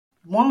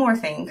one more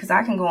thing, because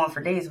I can go on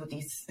for days with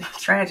these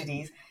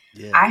tragedies.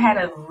 Yeah. I had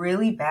a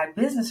really bad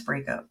business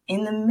breakup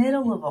in the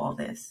middle of all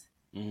this.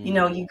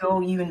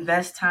 You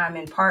invest time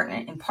in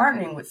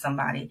partnering with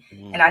somebody.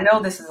 And I know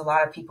this is a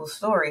lot of people's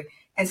story.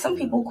 And some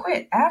people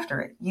quit after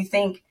it. You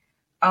think,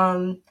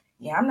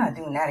 yeah, I'm not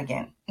doing that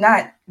again.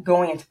 Not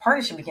going into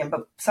partnership again,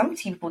 but some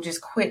people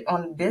just quit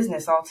on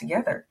business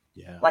altogether.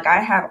 Yeah. Like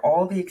I have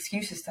all the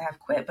excuses to have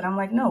quit, but I'm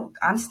like, no,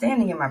 I'm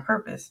standing in my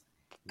purpose.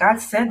 God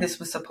said this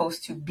was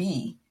supposed to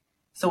be,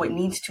 so it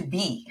needs to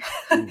be.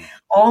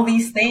 All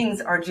these things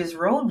are just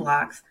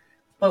roadblocks,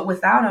 but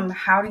without them,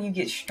 how do you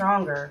get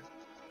stronger?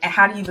 And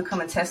how do you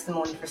become a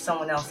testimony for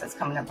someone else that's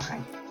coming up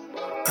behind you?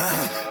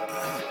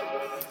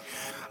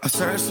 I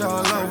searched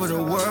all over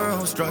the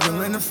world,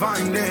 struggling to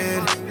find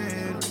it.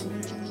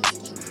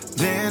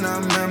 Then I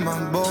met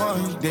my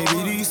boy,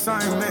 David E.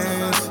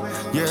 Simons.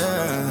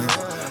 Yeah,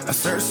 I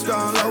searched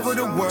all over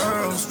the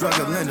world,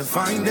 struggling to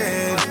find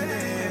it.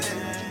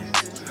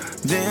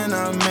 Then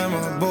I met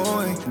my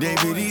boy,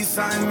 David E.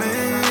 Simons.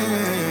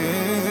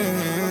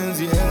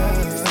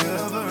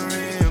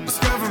 Yeah,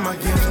 discover my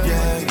gift,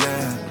 yeah.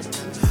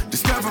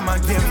 Discover my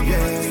gift,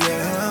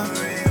 yeah.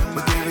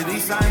 But David E.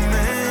 Simons.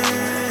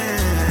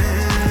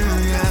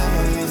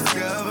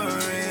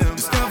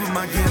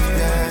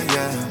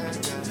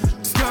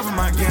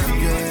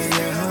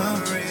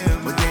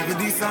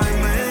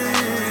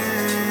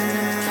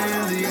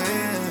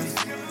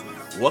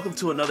 Welcome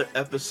to another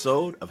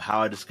episode of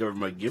How I Discovered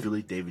My Gift.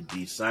 Really, David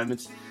D.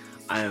 Simons.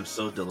 I am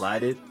so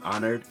delighted,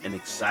 honored, and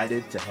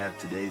excited to have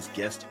today's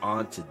guest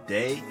on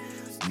today,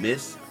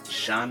 Miss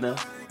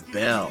Shona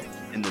Bell,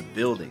 in the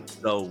building.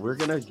 So we're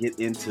gonna get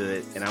into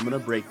it, and I'm gonna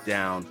break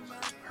down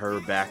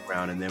her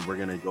background, and then we're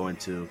gonna go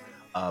into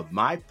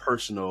my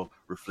personal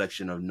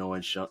reflection of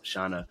knowing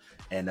Shona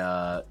and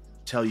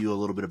tell you a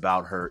little bit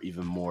about her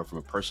even more from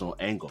a personal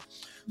angle.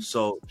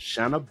 So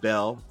Shona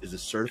Bell is a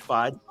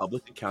certified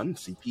public accountant,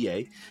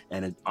 CPA,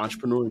 and an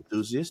entrepreneur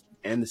enthusiast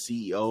and the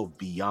CEO of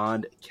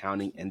Beyond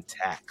Accounting and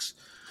Tax.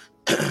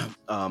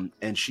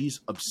 And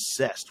she's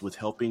obsessed with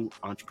helping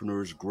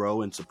entrepreneurs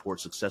grow and support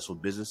successful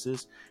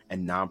businesses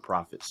and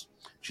nonprofits.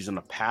 She's on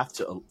a path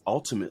to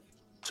ultimate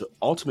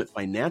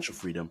financial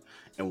freedom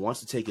and wants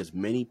to take as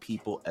many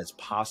people as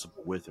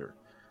possible with her.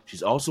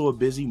 She's also a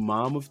busy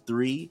mom of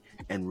 3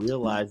 and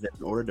realized that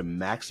in order to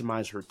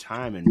maximize her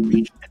time and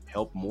reach and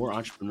help more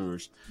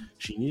entrepreneurs,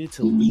 she needed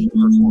to leave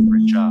her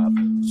corporate job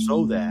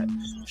so that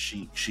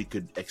she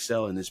could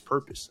excel in this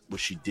purpose,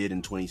 which she did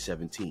in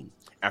 2017.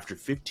 After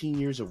 15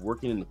 years of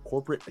working in the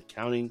corporate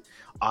accounting,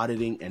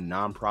 auditing, and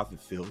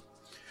nonprofit field,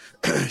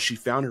 she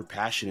found her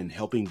passion in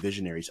helping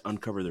visionaries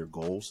uncover their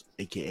goals,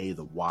 aka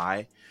the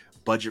why,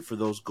 budget for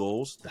those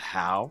goals, the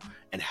how,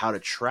 and how to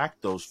track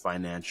those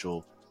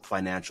financials,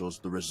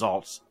 the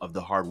results of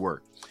the hard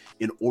work,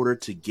 in order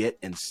to get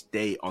and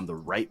stay on the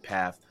right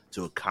path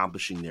to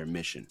accomplishing their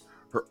mission.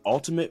 Her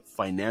ultimate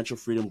financial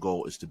freedom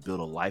goal is to build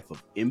a life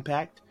of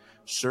impact,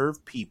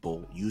 serve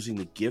people using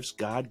the gifts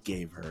God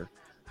gave her.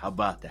 How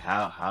about that?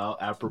 How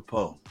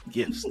apropos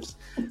gifts,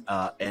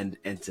 and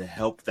to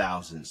help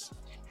thousands,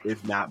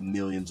 if not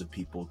millions of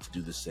people to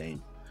do the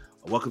same.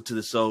 Welcome to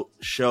the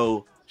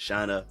show,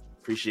 Shona.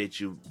 Appreciate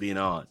you being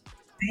on.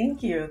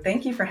 Thank you.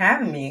 Thank you for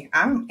having me.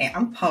 I'm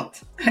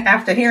pumped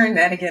after hearing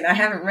that again. I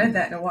haven't read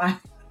that in a while.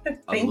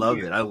 I love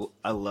it.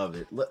 I love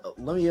it.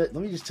 Let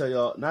me just tell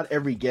y'all, not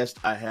every guest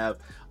I have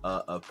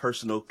a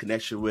personal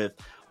connection with,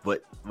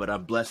 but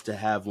I'm blessed to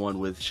have one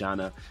with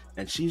Shona,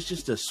 and she's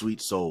just a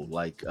sweet soul.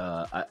 Like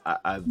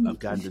I've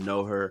gotten to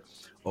know her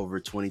over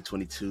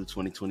 2022,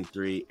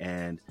 2023,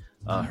 and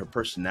her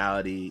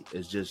personality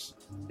is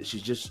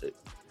she's just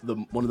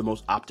one of the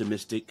most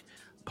optimistic,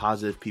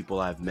 positive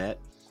people I've met.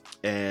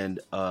 And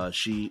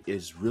she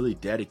is really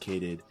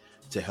dedicated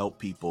to help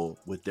people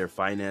with their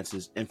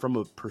finances, and from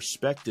a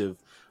perspective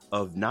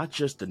of not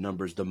just the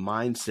numbers, the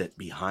mindset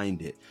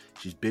behind it.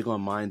 She's big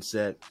on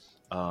mindset.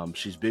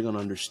 She's big on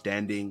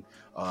understanding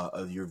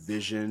of your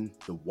vision,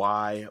 the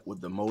why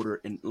with the motor,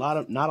 and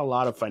not a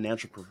lot of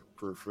financial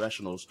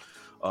professionals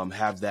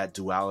have that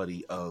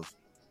duality of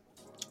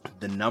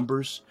the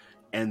numbers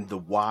and the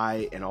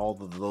why and all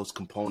of those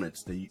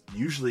components. That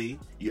usually,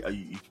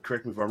 you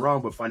correct me if I'm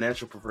wrong, but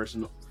financial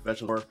professional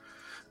are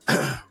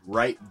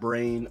right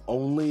brain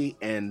only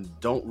and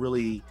don't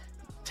really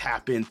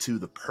tap into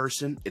the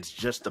person. It's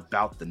just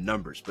about the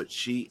numbers. But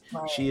she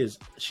is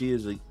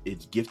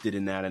gifted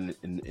in that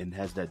and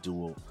has that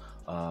dual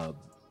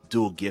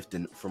gift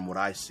from what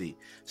I see.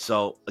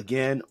 So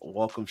again,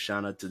 welcome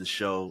Shona to the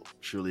show.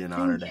 Truly an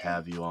honor to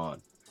have you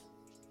on.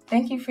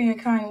 Thank you for your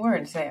kind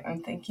words. I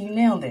think you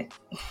nailed it.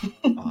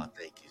 Oh,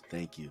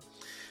 thank you.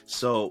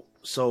 So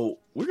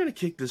we're gonna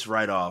kick this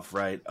right off,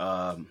 right?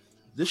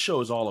 This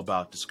show is all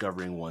about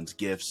discovering one's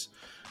gifts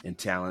and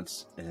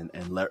talents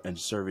and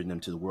serving them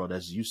to the world,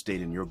 as you state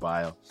in your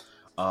bio.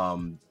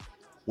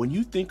 When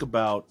you think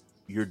about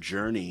your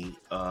journey,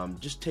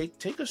 just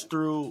take us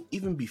through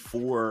even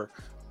before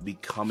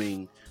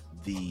becoming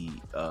the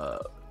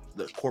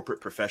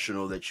corporate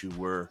professional that you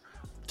were.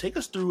 take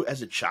us through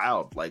as a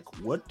child. Like,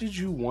 what did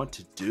you want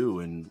to do,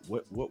 and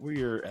what were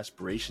your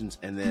aspirations,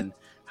 and then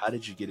how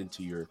did you get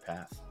into your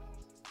path?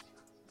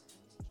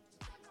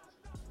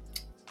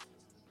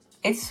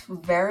 It's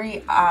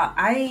very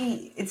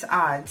it's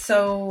odd.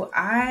 So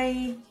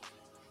I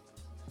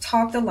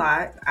talked a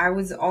lot. I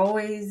was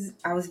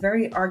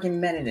very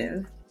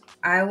argumentative.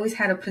 I always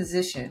had a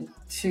position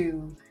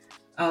to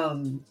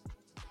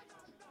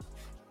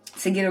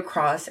get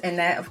across, and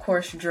that of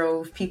course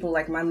drove people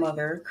like my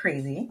mother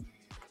crazy.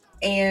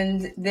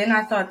 And then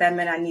I thought that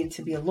meant I needed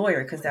to be a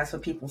lawyer, because that's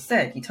what people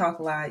said. You talk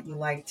a lot, you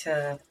like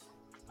to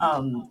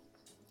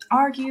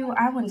argue.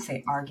 I wouldn't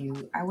say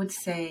argue. I would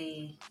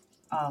say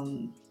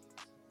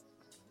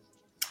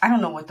I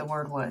don't know what the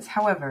word was.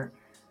 However,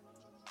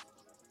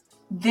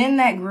 then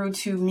that grew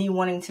to me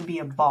wanting to be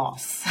a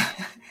boss.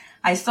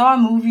 I saw a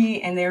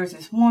movie and there was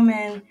this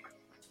woman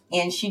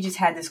and she just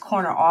had this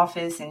corner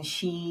office and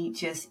she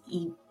just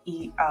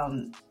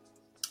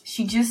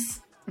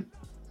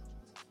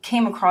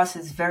came across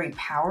as very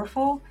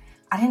powerful.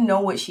 I didn't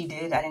know what she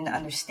did. I didn't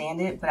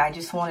understand it, but I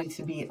just wanted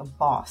to be a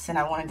boss and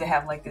I wanted to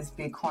have like this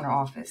big corner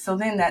office. So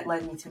then that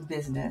led me to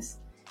business.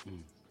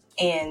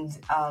 And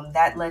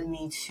that led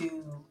me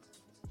to,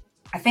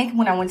 I think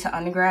when I went to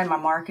undergrad,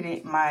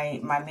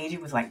 my major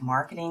was like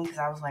marketing, because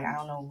I was like, I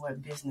don't know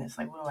what business,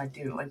 like what do I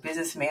do? Like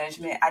business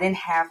management. I didn't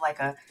have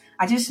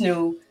I just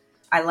knew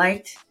I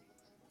liked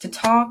to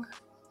talk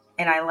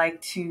and I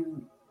liked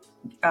to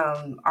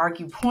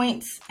argue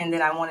points, and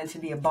then I wanted to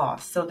be a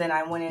boss. So then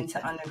I went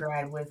into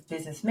undergrad with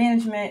business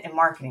management and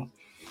marketing.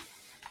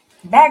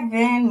 Back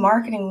then,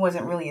 marketing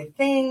wasn't really a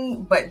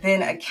thing, but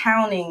then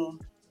accounting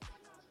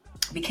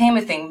became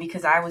a thing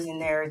because I was in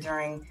there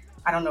during,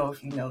 I don't know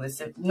if you know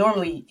this.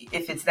 Normally,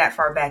 if it's that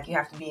far back, you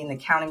have to be in the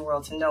accounting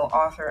world to know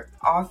Arthur,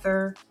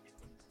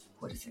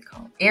 what is it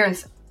called?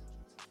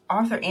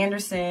 Arthur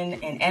Anderson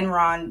and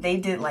Enron, they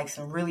did like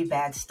some really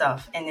bad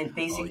stuff. And it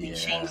basically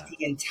changed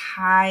the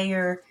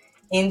entire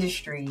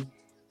industry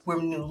where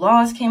new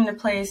laws came into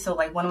place. So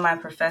like one of my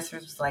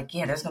professors was like,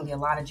 yeah, there's going to be a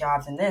lot of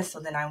jobs in this. So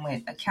then I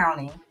went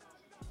accounting.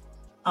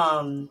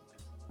 And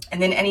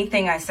then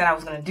anything I said I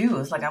was going to do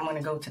was like, I'm going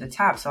to go to the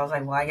top. So I was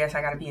like, well, I guess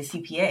I got to be a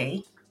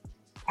CPA.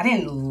 I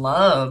didn't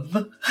love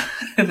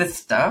the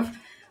stuff,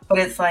 but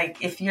it's like,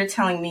 if you're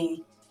telling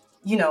me,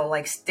 you know,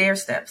 like stair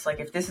steps, like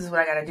if this is what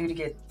I got to do to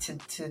get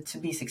to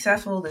be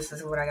successful, this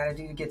is what I got to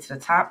do to get to the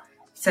top,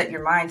 set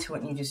your mind to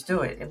it and you just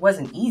do it. It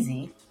wasn't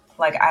easy.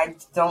 Like, I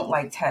don't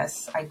like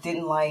tests. I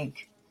didn't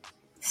like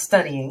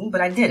studying,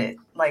 but I did it,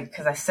 like,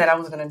 because I said I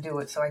was going to do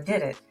it. So I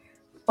did it.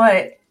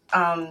 But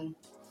when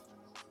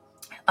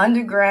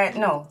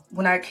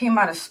I came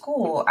out of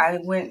school, I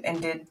went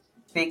and did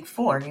Big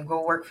Four. You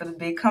go work for the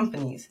big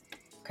companies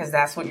because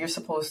that's what you're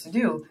supposed to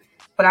do.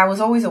 But I was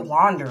always a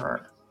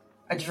wanderer,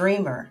 a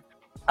dreamer.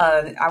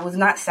 I was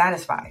not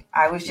satisfied.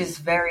 I was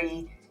just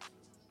I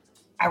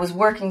was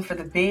working for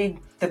the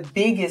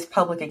biggest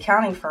public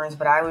accounting firms,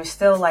 but I was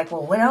still like,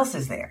 well, what else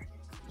is there?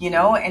 You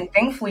know, and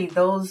thankfully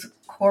those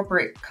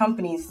corporate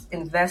companies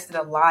invested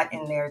a lot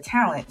in their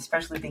talent,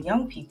 especially the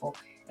young people.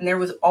 And there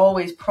was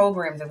always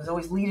programs, there was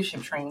always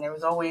leadership training, there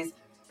was always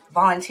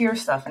volunteer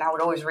stuff, and I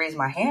would always raise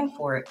my hand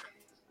for it.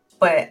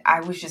 But I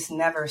was just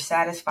never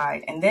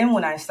satisfied. And then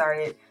when I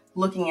started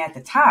looking at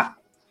the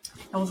top,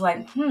 I was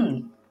like,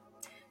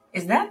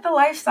 is that the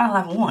lifestyle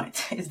I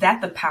want? Is that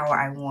the power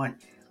I want?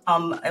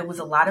 It was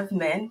a lot of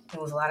men.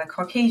 It was a lot of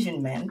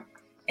Caucasian men.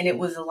 And it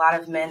was a lot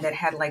of men that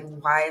had like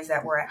wives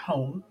that were at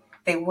home.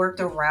 They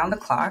worked around the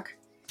clock.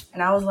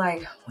 And I was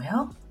like,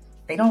 well,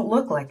 they don't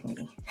look like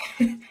me.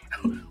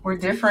 We're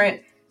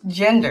different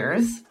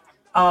genders.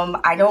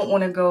 I don't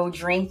want to go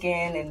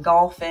drinking and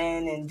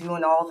golfing and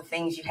doing all the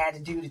things you had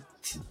to do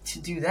to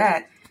do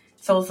that.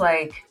 So it's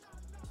like,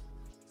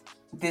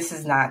 this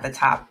is not the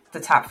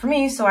top for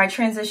me. So I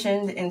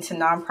transitioned into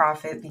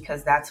nonprofit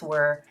because that's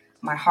where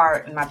my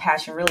heart and my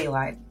passion really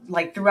lied.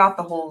 Like throughout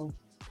the whole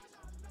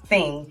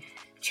thing,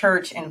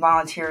 church and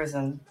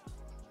volunteerism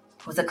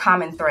was a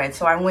common thread.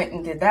 So I went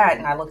and did that,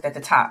 and I looked at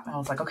the top and I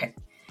was like, okay,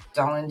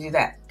 don't want to do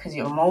that, because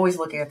I'm always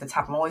looking at the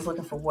top. I'm always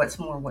looking for what's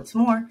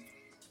more.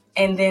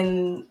 And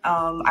then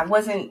I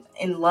wasn't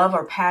in love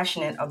or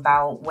passionate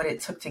about what it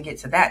took to get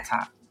to that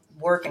top,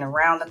 working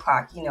around the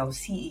clock, you know,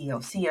 CEO,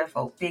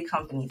 CFO, big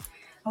companies.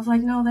 I was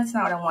like, no, that's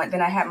not what I want.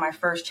 Then I had my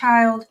first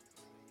child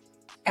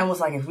and was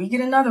like, if we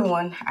get another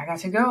one, I got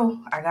to go.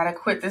 I got to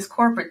quit this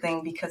corporate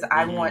thing because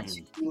I want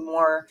to be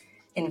more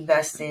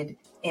invested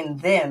in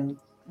them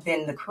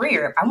than the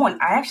career. I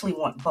actually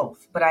want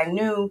both, but I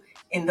knew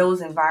in those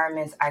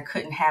environments, I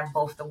couldn't have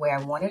both the way I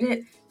wanted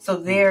it. So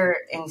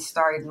therein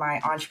started my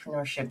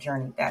entrepreneurship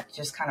journey that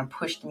just kind of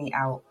pushed me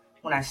out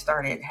when I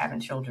started having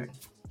children.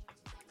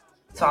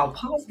 So I'll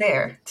pause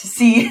there to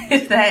see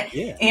if that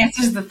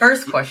answers the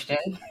first question.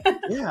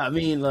 Yeah, I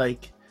mean,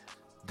 like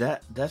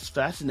that's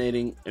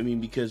fascinating. I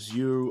mean, because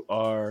you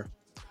are,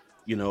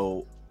 you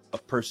know, a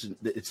person,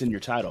 it's in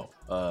your title,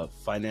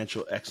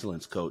 financial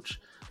excellence coach.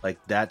 Like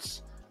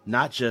that's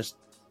not just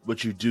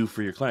what you do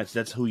for your clients.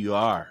 That's who you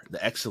are,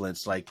 the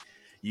excellence. Like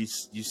you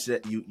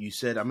said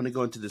I'm going to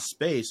go into this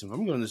space, and if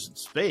I'm going to this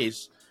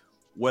space,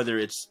 whether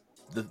it's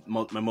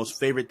my most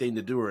favorite thing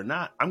to do or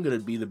not, I'm going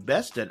to be the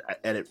best at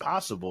it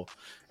possible.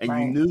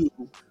 And you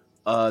knew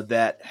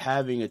that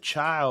having a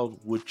child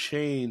would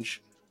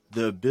change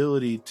the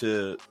ability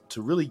to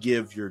really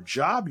give your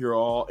job your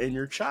all and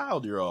your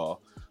child your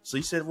all. So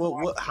you said,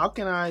 well, how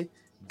can I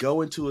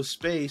go into a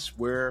space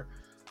where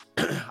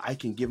I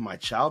can give my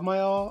child my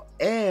all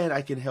and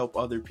I can help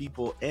other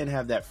people and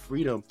have that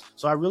freedom?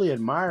 So I really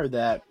admire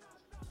that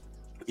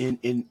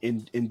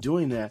in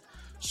doing that.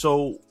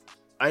 So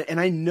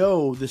I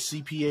know the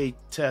CPA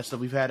test that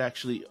we've had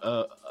actually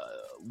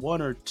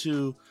one or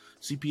two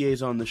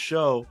CPAs on the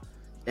show,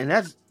 and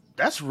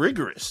that's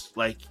rigorous.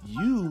 Like,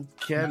 you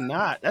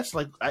cannot. That's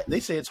like they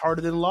say it's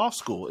harder than law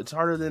school. It's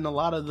harder than a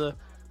lot of the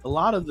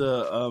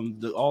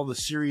all the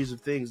series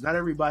of things. Not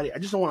everybody. I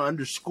just don't want to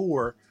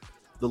underscore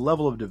the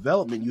level of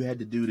development you had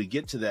to do to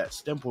get to that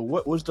standpoint.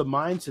 What was the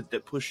mindset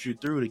that pushed you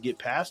through to get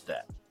past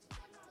that?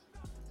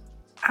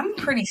 I'm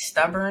pretty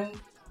stubborn,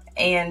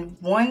 and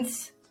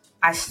once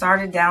I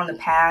started down the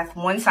path,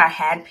 once I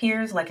had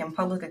peers, like in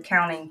public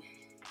accounting,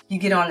 you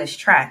get on this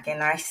track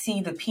and I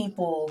see the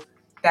people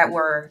that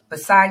were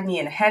beside me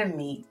and ahead of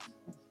me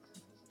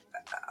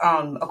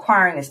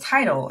acquiring this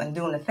title and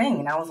doing the thing.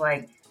 And I was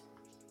like,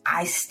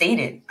 I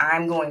stated,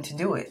 I'm going to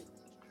do it.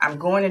 I'm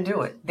going to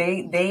do it.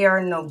 They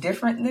are no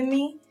different than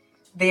me.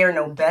 They are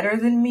no better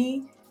than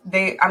me.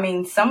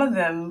 Some of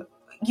them,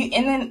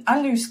 and then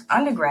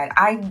undergrad,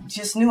 I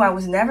just knew I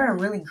was never a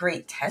really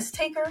great test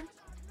taker.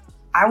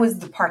 I was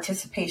the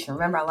participation.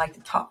 Remember, I like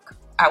to talk.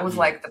 I was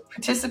like the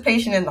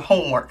participation in the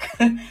homework.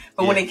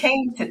 But when it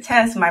came to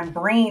tests, my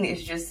brain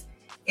is just,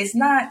 it's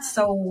not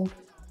so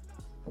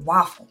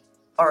waffle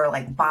or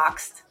like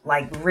boxed,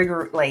 like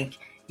rigor, like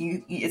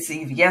it's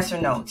either yes or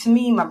no. To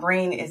me, my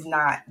brain is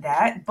not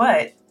that,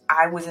 but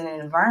I was in an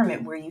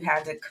environment where you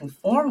had to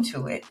conform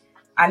to it.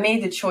 I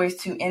made the choice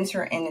to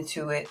enter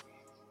into it.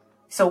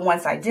 So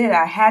once I did,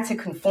 I had to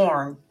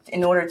conform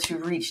in order to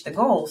reach the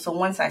goal. So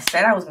once I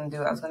said I was going to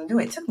do it, I was going to do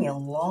it. It took me a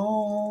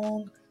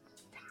long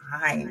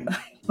time.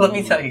 Let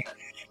me tell you,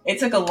 it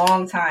took a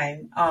long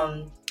time.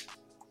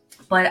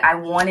 But I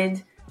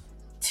wanted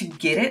to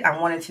get it. I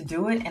wanted to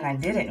do it, and I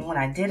did it. And when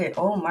I did it,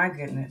 oh my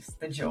goodness,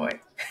 the joy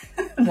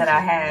that I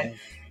had,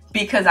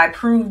 because I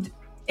proved,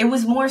 it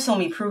was more so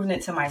me proving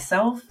it to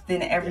myself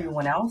than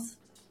everyone else.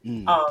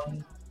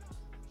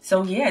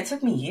 So yeah, it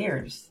took me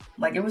years.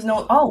 Like, it was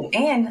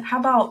and how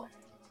about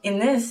in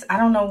this, I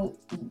don't know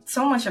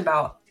so much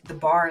about the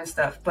bar and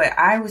stuff, but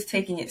I was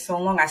taking it so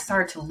long, I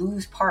started to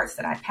lose parts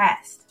that I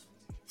passed.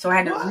 So I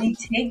had to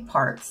retake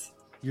parts.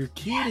 You're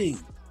kidding.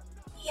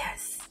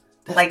 Yes.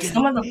 That's like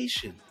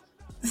dedication.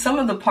 some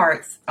of the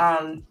parts,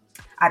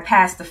 I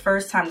passed the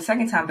first time, the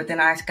second time, but then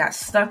I got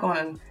stuck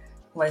on,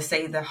 let's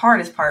say the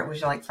hardest part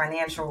was like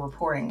financial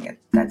reporting at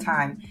that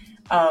time.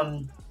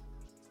 And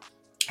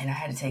I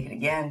had to take it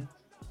again.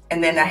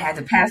 And then I had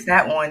to pass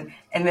that one.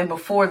 And then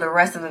before the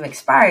rest of them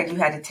expired, you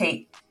had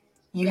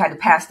to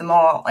pass them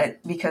all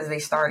because you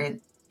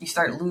started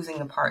losing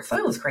the parts. So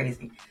it was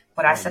crazy.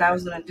 But I said I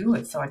was going to do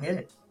it. So I did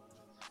it.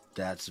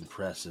 That's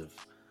impressive.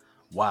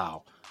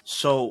 Wow.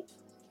 So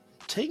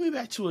take me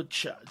back to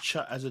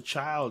as a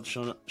child,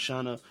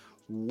 Shona,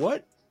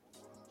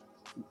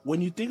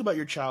 when you think about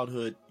your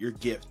childhood, your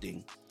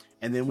gifting,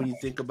 and then when you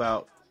think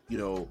about,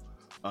 being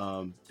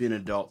an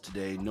adult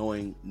today,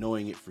 knowing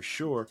it for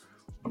sure,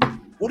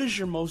 what is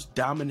your most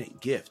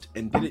dominant gift,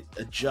 and did it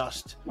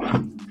adjust,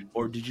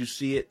 or did you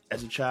see it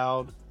as a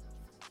child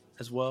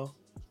as well?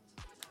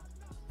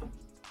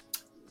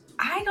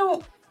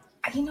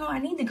 I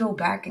need to go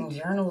back in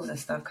journals and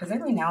stuff, because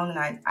every now and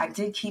then I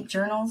did keep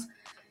journals,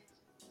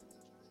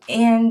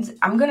 and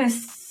I'm going to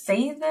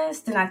say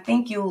this, then I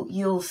think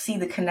you'll see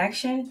the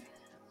connection.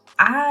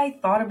 I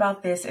thought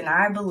about this, and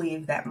I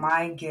believe that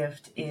my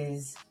gift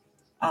is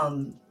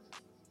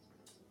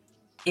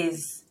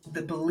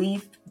the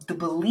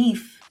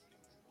belief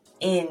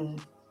in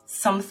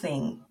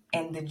something,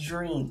 and the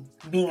dream,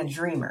 being a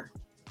dreamer,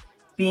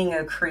 being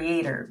a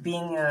creator,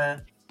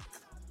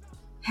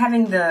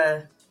 having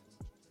the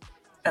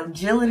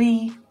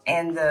agility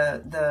and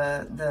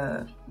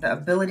the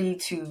ability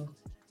to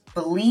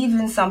believe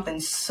in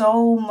something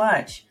so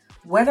much,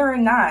 whether or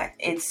not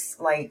it's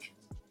like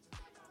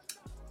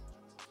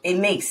it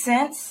makes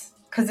sense.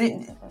 Because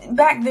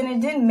back then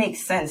it didn't make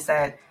sense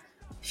that,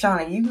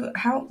 Shona,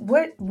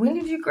 when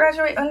did you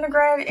graduate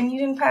undergrad and you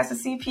didn't pass a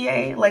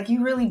CPA? Like,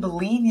 you really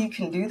believe you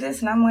can do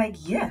this? And I'm like,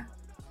 yeah,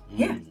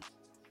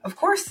 of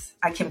course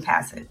I can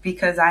pass it,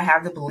 because I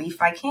have the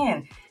belief I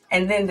can.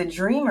 And then the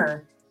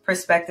dreamer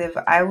perspective,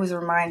 I was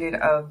reminded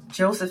of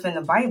Joseph in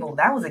the Bible.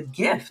 That was a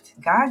gift.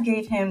 God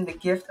gave him the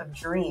gift of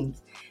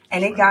dreams,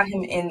 and it got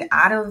him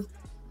out of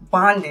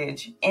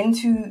bondage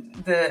into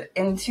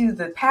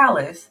the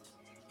palace,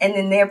 and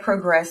then there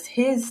progressed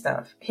his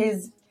stuff.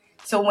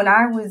 So when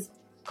I was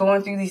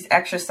going through these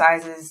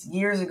exercises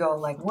years ago,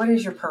 like, what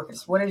is your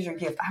purpose? What is your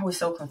gift? I was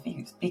so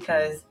confused,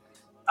 because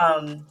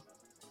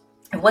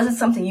it wasn't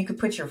something you could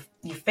put your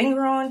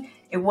finger on.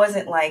 It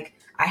wasn't like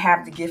I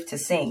have the gift to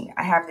sing.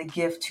 I have the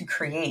gift to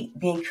create,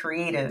 being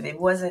creative. It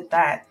wasn't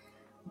that.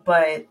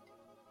 But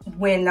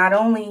when not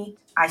only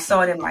I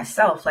saw it in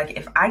myself, like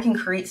if I can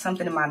create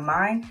something in my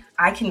mind,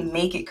 I can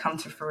make it come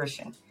to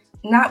fruition.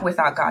 Not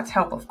without God's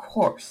help, of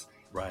course.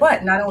 Right.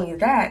 But not only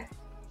that,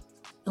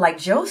 like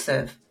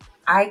Joseph,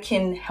 I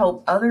can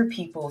help other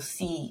people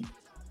see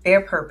their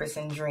purpose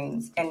and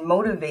dreams and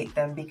motivate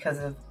them because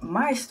of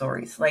my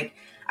stories. Like,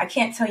 I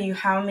can't tell you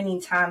how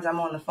many times I'm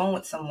on the phone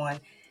with someone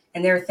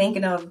and they're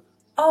thinking of,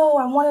 oh,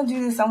 I want to do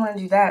this, I want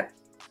to do that.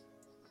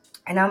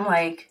 And I'm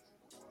like,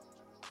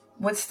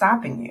 what's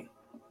stopping you?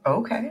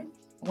 Okay,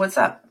 what's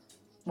up?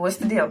 What's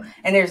the deal?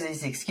 And there's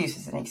these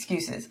excuses and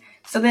excuses.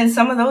 So then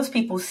some of those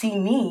people see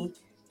me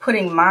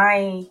putting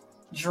my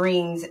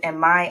dreams and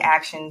my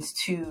actions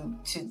to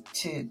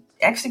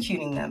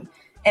executing them.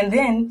 And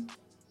then,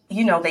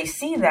 you know, they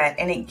see that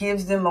and it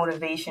gives them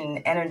motivation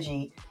and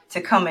energy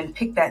to come and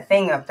pick that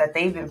thing up that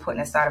they've been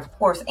putting aside, of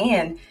course.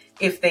 And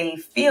if they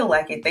feel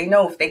like it, they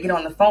know if they get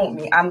on the phone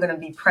with me, I'm going to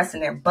be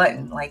pressing their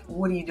button. Like,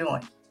 what are you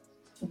doing?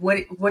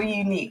 What do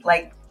you need?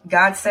 Like,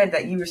 God said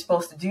that you were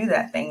supposed to do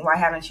that thing. Why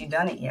haven't you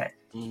done it yet?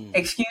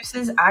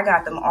 Excuses, I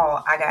got them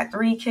all. I got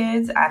 3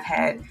 kids. I've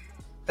had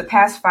the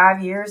past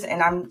 5 years,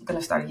 and I'm going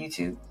to start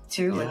YouTube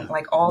too. Yeah. And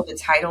like all the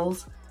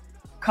titles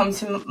come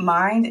to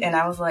mind. And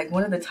I was like,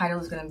 one of the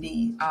titles is going to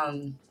be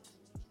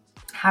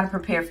how to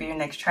prepare for your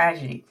next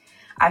tragedy.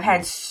 I've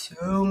had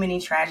so many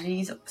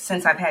tragedies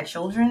since I've had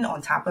children.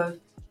 On top of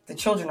the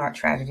children aren't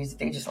tragedies.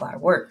 They just a lot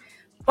of work.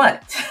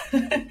 But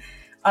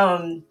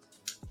I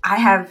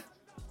have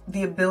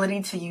the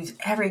ability to use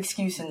every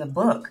excuse in the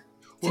book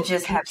to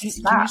just have to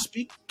stop. Can you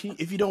speak,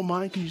 if you don't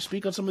mind, can you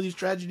speak on some of these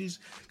tragedies?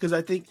 Because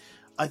I think,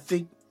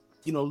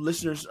 you know,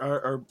 listeners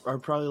are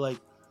probably like,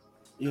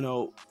 you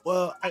know,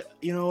 well,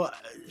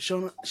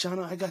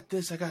 Shona, I got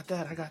this, I got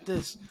that, I got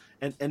this.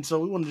 And so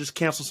we want to just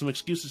cancel some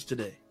excuses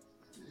today.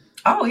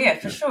 Oh, yeah,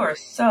 for sure.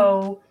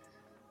 So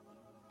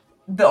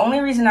the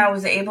only reason I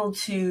was able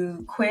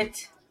to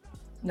quit,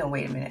 no,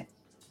 wait a minute.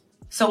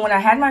 So when I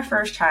had my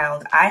first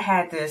child, I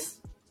had this,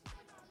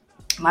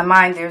 my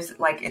mind, there's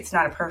like, it's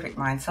not a perfect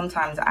mind.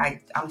 Sometimes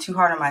I'm too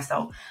hard on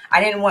myself.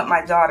 I didn't want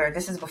my daughter,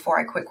 this is before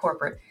I quit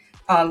corporate,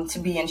 to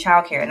be in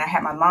childcare. And I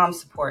had my mom's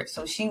support.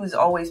 So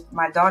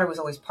my daughter was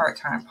always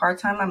part-time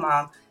my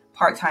mom,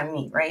 part-time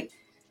me, right?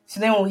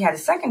 So then when we had a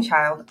second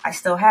child, I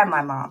still had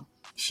my mom.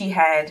 She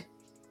had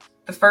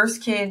the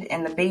first kid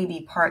and the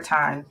baby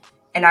part-time.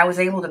 And I was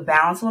able to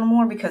balance a little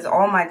more because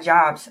all my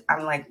jobs,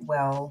 I'm like,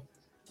 well,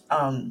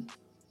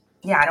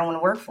 yeah, I don't want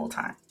to work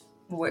full-time.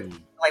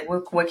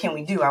 What can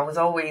we do? I was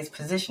always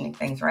positioning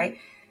things, right?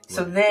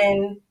 So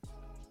then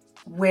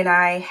when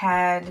I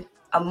had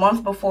a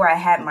month before I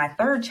had my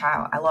third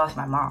child, I lost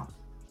my mom.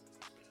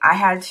 I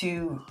had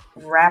to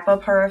wrap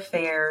up her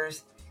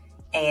affairs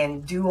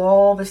and do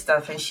all the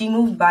stuff. And she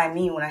moved by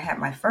me when I had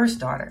my first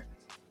daughter.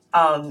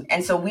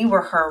 And so we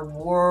were her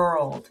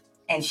world.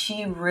 And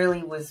she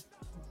really was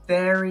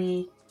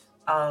very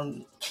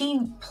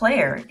key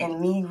player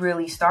in me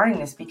really starting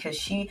this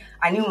because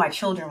I knew my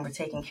children were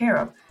taken care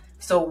of.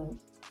 So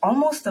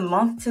almost a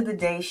month to the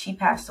day she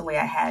passed away,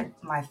 I had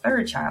my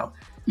third child.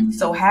 Mm-hmm.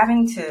 So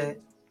having to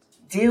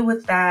deal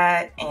with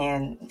that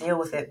and deal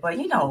with it, but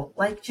you know,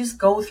 like just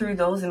go through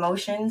those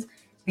emotions,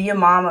 be a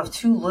mom of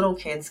 2 little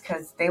kids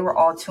because they were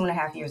all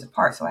 2.5 years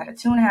apart. So I had a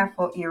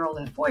 2.5-year-old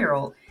and a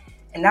 4-year-old,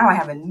 and now I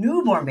have a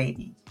newborn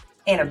baby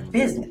and a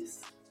business.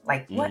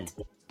 Like what?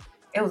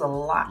 It was a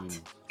lot.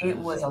 It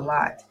was a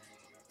lot.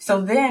 So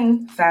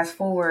then fast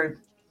forward,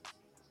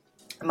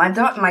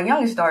 my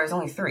youngest daughter is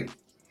only 3.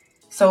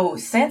 So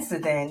since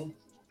then,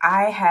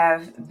 I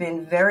have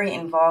been very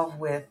involved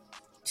with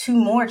 2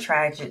 more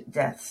tragic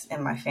deaths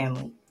in my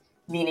family,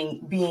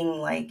 meaning being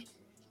like,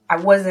 I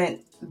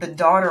wasn't the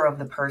daughter of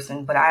the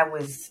person, but I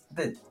was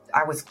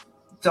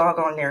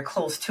doggone near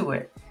close to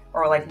it.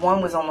 Or like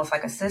one was almost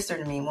like a sister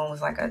to me. One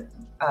was like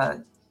I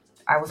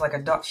was like a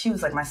dog. She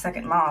was like my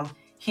second mom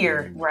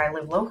here where I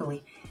live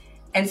locally.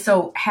 And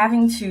so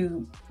having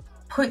to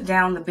put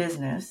down the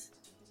business,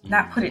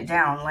 not put it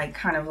down, like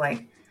kind of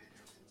like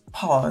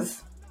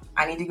pause.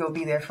 I need to go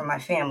be there for my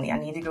family. I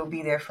need to go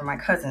be there for my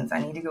cousins.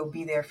 I need to go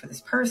be there for this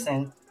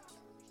person.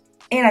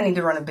 And I need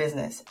to run a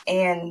business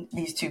and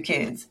these 2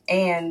 kids.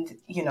 And,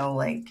 you know,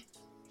 like,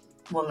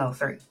 well, no,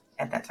 3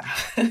 at that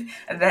time.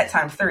 At that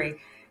time, 3.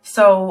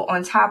 So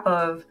on top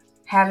of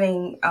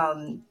having,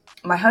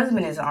 my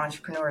husband is an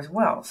entrepreneur as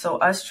well. So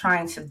us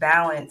trying to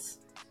balance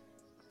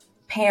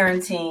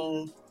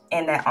parenting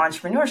and that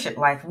entrepreneurship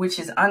life, which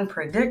is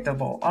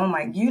unpredictable. Oh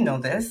my, you know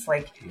this,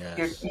 like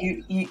yes.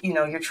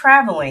 You're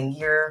traveling,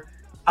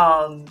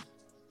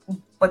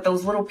 but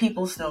those little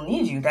people still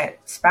need you. That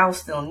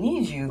spouse still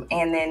needs you.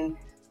 And then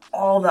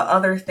all the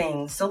other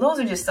things. So those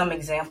are just some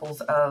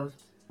examples of,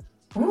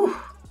 and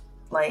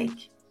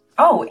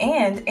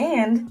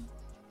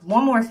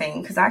one more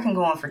thing, because I can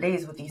go on for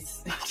days with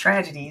these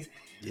tragedies.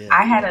 Yeah.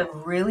 I had a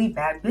really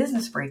bad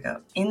business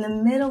breakup in the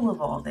middle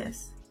of all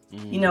this.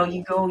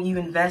 You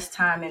invest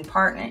time in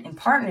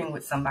partnering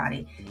with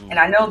somebody. And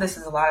I know this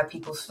is a lot of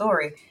people's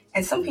story.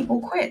 And some people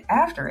quit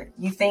after it.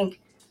 You think,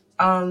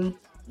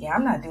 yeah,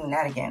 I'm not doing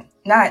that again.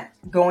 Not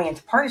going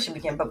into partnership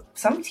again, but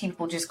some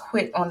people just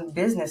quit on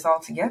business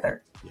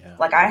altogether. Yeah.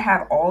 Like, I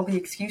have all the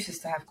excuses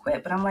to have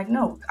quit, but I'm like,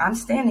 no, I'm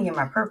standing in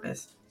my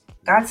purpose.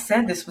 God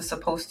said this was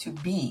supposed to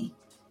be,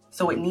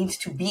 so it needs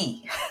to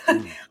be.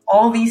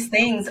 All these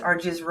things are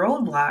just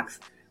roadblocks,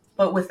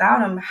 but without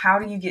them, how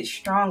do you get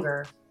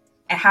stronger?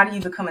 And how do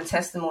you become a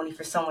testimony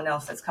for someone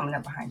else that's coming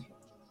up behind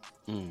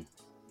you?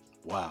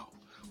 Wow.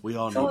 We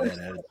all need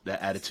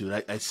that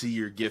attitude. I see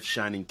your gift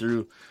shining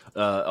through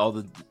all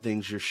the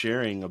things you're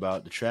sharing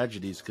about the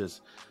tragedies,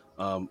 because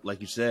like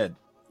you said,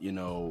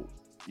 you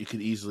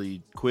could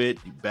easily quit,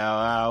 you bow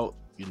out,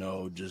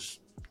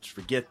 just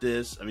forget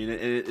this. I mean,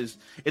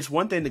 it's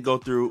one thing to go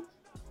through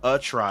a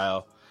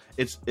trial.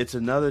 It's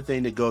another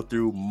thing to go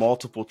through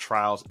multiple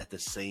trials at the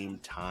same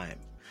time.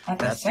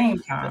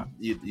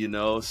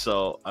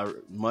 So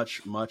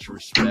much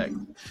respect.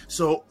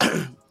 So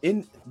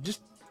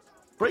just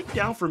break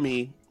down for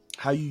me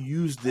how you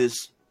use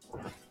this.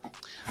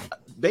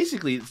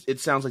 Basically,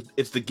 it sounds like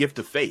it's the gift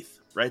of faith,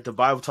 right? The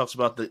Bible talks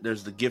about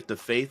there's the gift of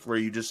faith, where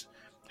you just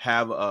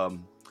have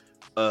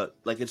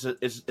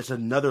it's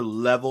another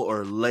level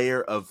or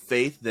layer of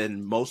faith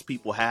than most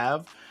people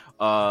have,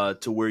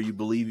 to where you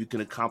believe you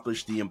can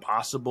accomplish the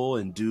impossible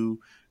and do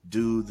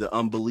the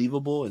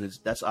unbelievable. And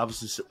that's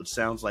obviously, it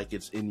sounds like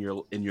it's in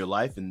your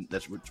life, and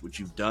that's what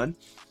you've done.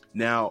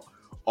 Now,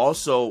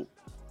 also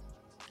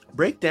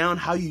break down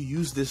how you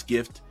use this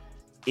gift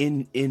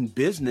in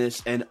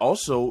business and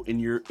also in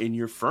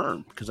your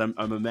firm, because I'm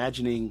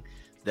imagining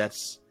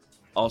that's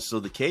also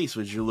the case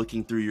when you're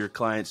looking through your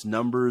clients'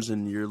 numbers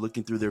and you're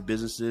looking through their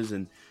businesses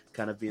and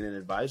kind of being an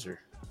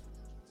advisor.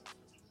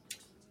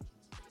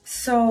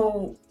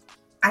 So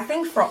I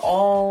think for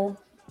all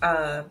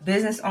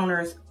business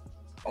owners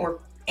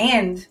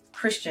and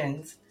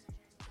Christians,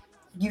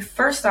 you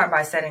first start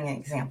by setting an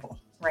example,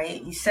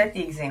 right? You set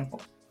the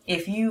example.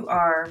 If you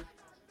are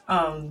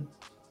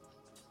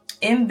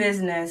in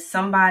business,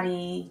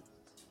 somebody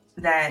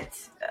that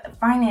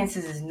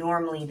finances is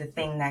normally the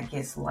thing that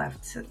gets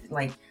left,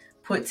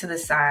 put to the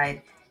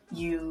side.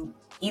 You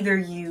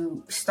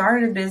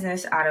started a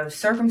business out of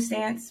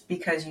circumstance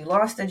because you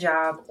lost a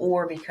job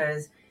or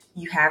because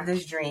you have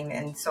this dream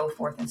and so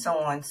forth and so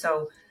on.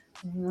 So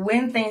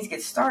when things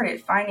get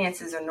started,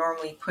 finances are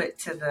normally put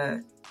to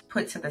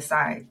the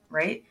side,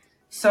 right?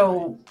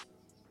 So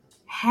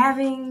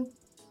having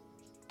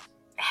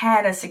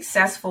had a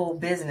successful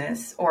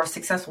business or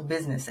successful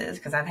businesses,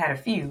 because I've had a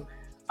few,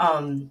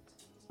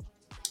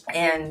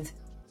 and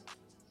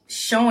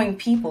showing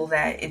people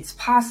that it's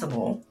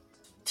possible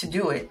to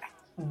do it,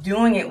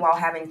 doing it while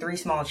having 3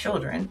 small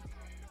children,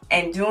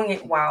 and doing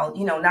it while,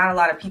 not a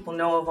lot of people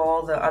know of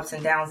all the ups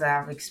and downs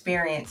that I've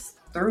experienced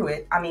through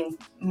it. I mean,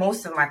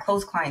 most of my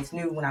close clients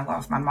knew when I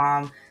lost my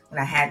mom, when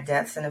I had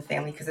deaths in the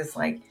family, because it's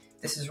like,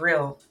 this is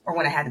real. Or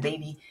when I had the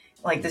baby,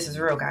 like, this is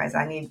real, guys.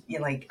 I need,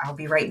 I'll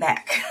be right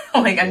back.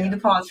 I need to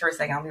pause for a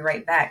second. I'll be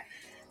right back.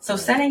 So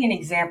setting an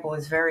example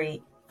is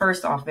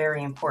first off,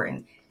 very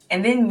important.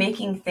 And then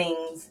making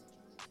things,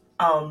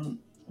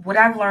 what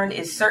I've learned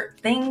is certain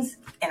things,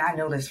 and I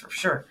know this for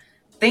sure,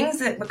 things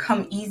that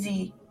become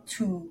easy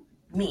to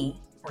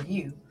me or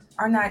you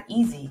are not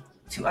easy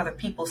to other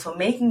people. So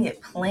making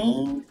it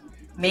plain,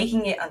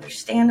 making it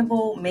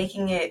understandable,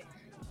 making it,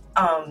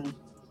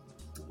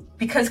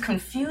 because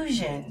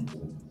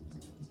confusion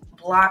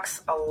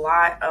blocks a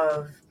lot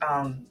of,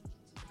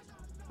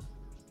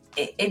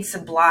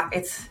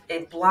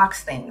 it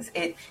blocks things.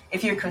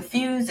 If you're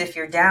confused, if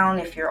you're down,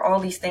 if you're all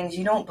these things,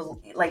 you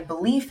don't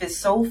belief is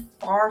so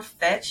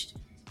far-fetched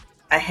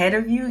ahead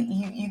of you.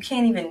 You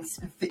can't even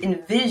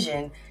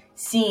envision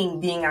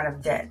being out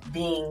of debt,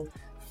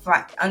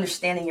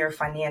 understanding your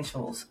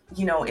financials,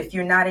 if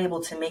you're not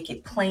able to make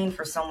it plain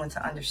for someone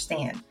to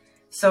understand.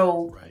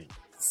 So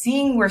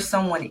seeing where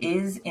someone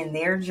is in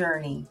their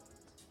journey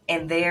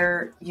and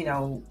their,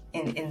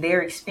 in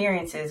their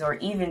experiences, or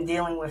even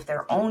dealing with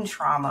their own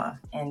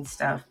trauma and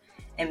stuff,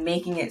 and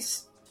making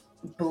it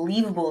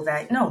believable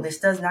that, no,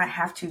 this does not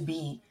have to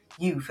be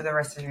you for the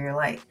rest of your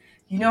life.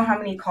 You know how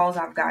many calls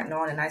I've gotten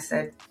on and I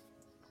said,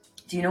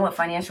 do you know what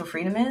financial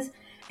freedom is?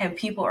 And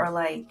people are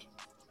like,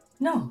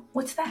 no,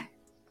 what's that?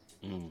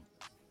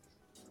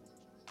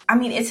 I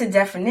mean, it's a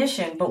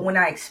definition, but when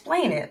I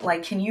explain it,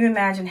 can you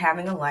imagine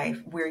having a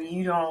life where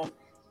you don't,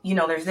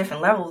 there's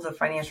different levels of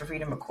financial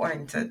freedom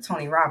according to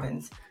Tony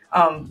Robbins.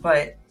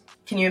 But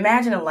can you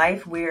imagine a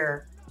life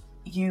where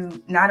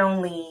you not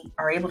only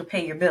are able to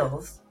pay your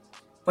bills,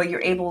 but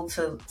you're able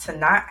to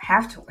not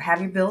have to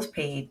have your bills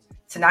paid,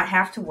 to not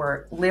have to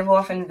work, live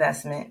off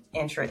investment,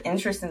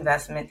 interest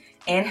investment,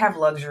 and have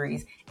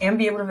luxuries, and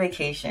be able to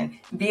vacation,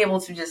 be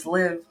able to just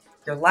live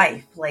your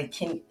life?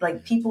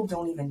 People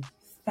don't even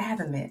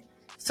fathom it.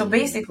 So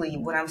basically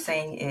what I'm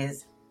saying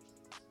is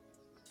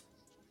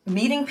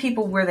meeting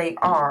people where they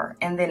are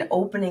and then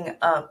opening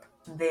up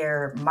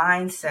their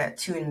mindset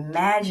to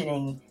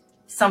imagining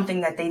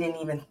something that they didn't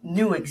even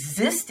knew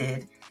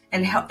existed,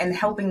 and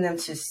helping them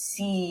to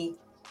see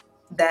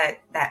that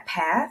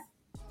path,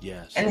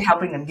 Yes. and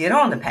helping them get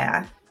on the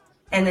path,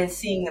 and then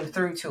seeing them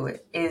through to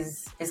it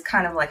is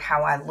kind of like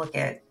how I look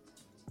at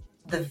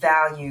the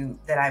value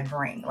that I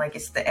bring. Like,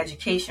 it's the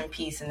education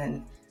piece,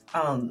 and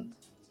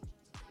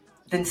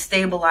then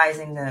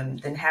stabilizing them,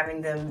 then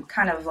having them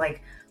kind of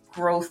like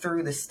grow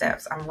through the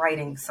steps. I'm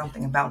writing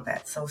something about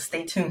that, so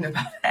stay tuned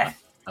about that.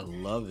 I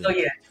love it. So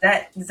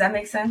yeah, does that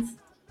make sense?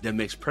 That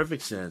makes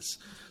perfect sense.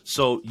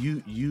 So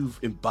you've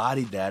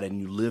embodied that, and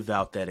you live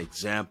out that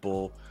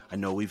example. I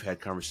know we've had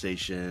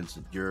conversations.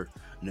 You're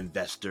an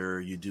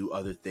investor. You do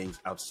other things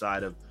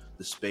outside of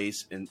the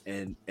space,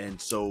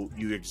 and so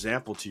you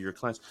example to your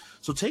clients.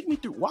 So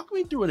walk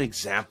me through an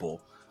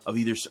example of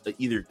either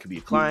it could be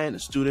a client, a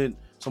student,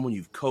 someone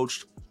you've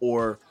coached,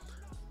 or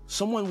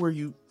someone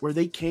where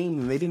they came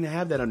and they didn't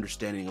have that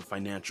understanding of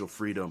financial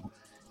freedom,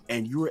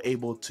 and you were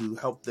able to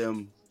help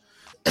them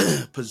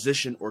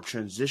position or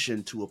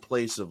transition to a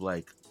place of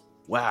like,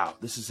 wow,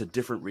 this is a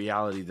different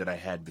reality that I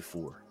had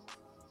before.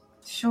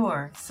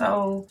 Sure.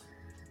 So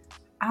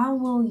I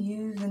will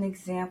use an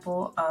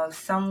example of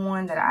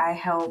someone that I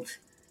helped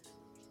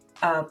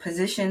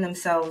position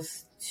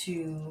themselves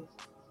to.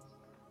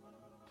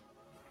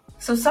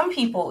 So some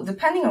people,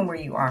 depending on where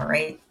you are,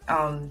 right?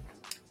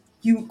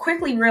 You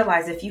quickly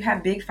realize if you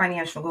have big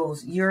financial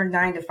goals, your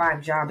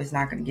 9-to-5 job is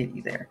not going to get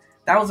you there.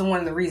 That was one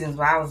of the reasons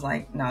why I was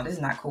like, no, this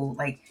is not cool.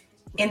 Like,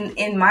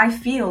 in my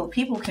field,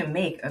 people can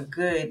make a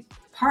good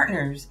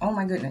partners. Oh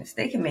my goodness,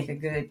 they can make a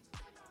good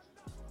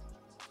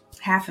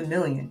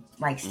 $500,000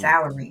 like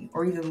salary,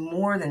 or even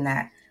more than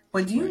that.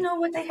 But do you know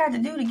what they had to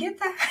do to get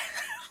that?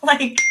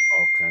 Like,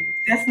 All kinds of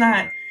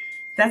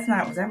that's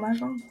not. Was that my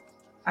phone?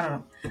 I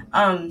don't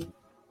know.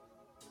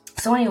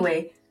 So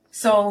anyway,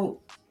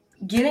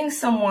 getting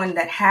someone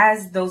that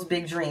has those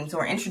big dreams,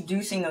 or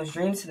introducing those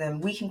dreams to them,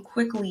 we can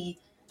quickly,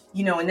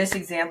 in this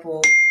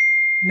example,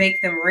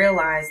 make them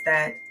realize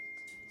that,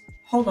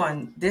 hold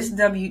on, this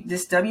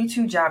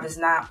W-2 job is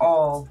not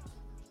all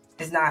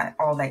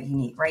that you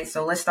need, right?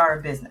 So let's start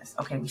a business.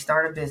 Okay, we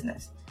start a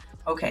business.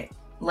 Okay,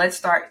 let's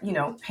start,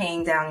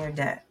 paying down your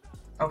debt.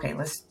 Okay,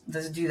 let's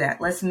do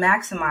that. Let's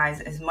maximize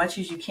as much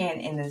as you can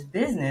in this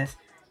business.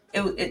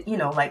 It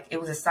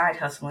was a side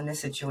hustle in this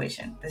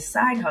situation. The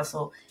side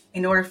hustle,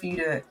 in order for you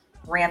to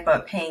ramp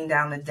up paying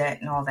down the debt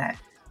and all that.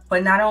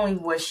 But not only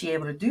was she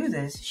able to do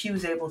this, she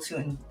was able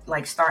to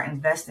start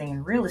investing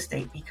in real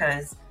estate,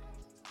 because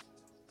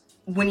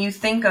when you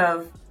think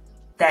of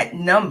that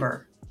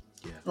number,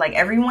 like,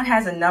 everyone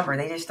has a number.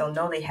 They just don't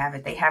know they have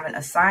it. They haven't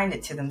assigned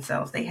it to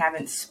themselves. They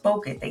haven't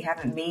spoke it. They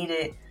haven't made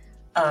it.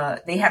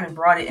 They haven't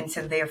brought it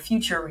into their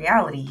future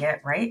reality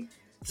yet, right?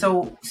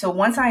 So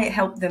once I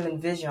helped them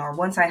envision, or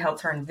once I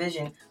helped her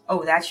envision,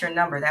 oh, that's your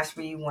number. That's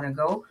where you want to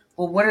go.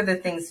 Well, what are the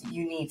things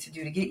you need to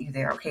do to get you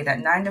there? Okay, that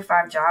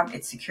 9-to-5 job,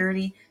 it's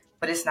security,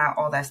 but it's not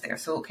all that's there.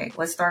 So, okay,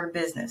 let's start a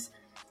business.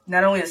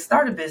 Not only to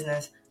start a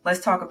business, let's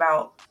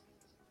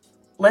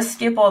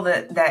skip all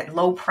that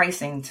low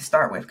pricing to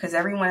start with, because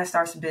everyone that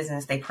starts a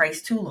business, they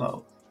price too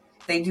low.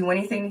 They do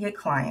anything to get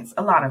clients.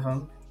 A lot of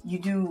them. You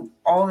do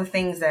all the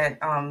things that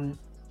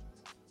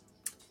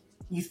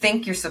you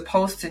think you're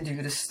supposed to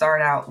do to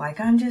start out. Like,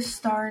 I'm just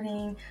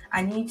starting.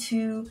 I need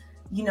to,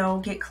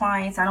 get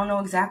clients. I don't know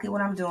exactly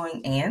what I'm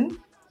doing. And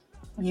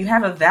you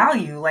have a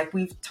value. Like,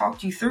 we've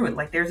talked you through it.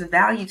 Like, there's a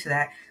value to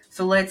that.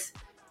 So let's,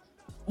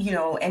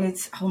 and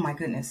it's, oh my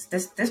goodness,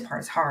 this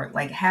part is hard.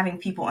 Like, having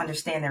people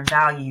understand their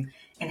value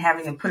and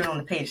having them put it on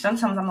the page.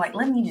 Sometimes I'm like,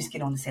 let me just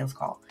get on the sales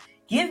call.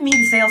 Give me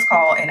the sales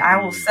call and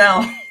I will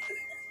sell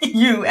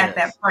you at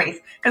that price.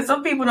 Because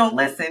some people don't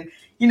listen.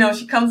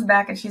 She comes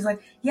back and she's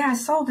like, yeah, I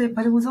sold it,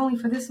 but it was only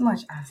for this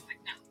much. I was like,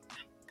 no,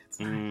 that's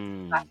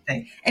not the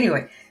thing.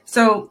 Anyway,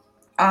 so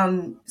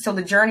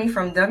the journey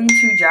from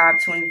W-2 job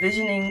to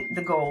envisioning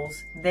the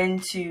goals, then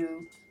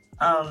to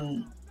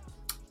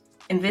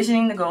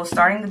envisioning the goals,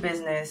 starting the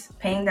business,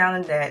 paying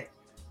down the debt,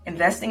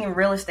 investing in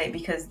real estate,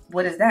 because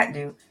what does that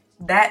do?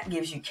 That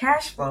gives you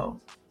cash flow.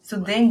 So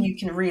then you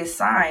can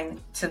reassign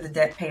to the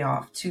debt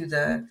payoff, to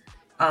the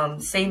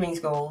savings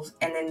goals.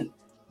 And then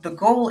the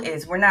goal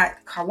is, we're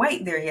not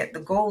quite there yet.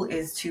 The goal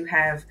is to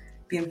have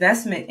the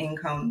investment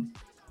income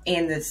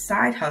and the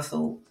side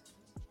hustle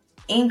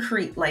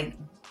increase,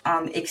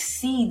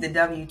 exceed the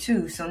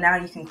W-2. So now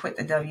you can quit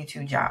the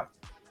W-2 job.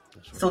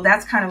 That's right. So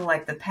that's kind of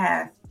like the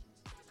path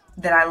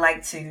that I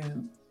like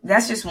to,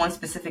 that's just one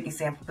specific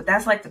example, but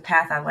that's like the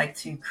path I like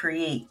to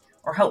create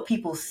or help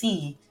people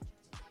see,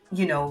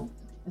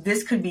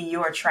 this could be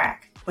your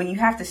track. But you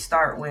have to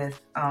start with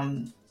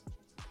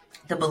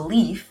the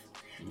belief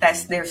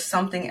that there's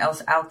something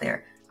else out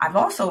there. I've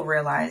also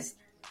realized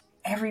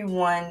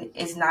everyone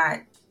is not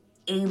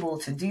able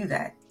to do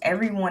that.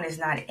 Everyone is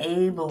not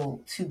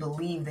able to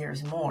believe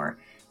there's more.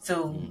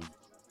 So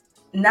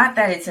not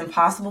that it's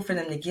impossible for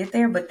them to get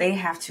there, but they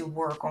have to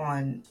work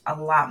on a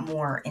lot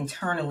more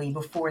internally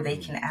before they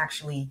can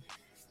actually,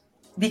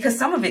 because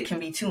some of it can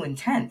be too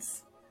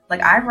intense.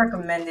 Like, I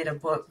recommended a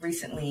book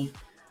recently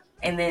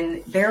And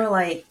then they were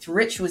like,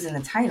 rich was in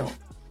the title.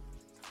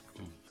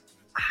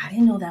 I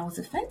didn't know that was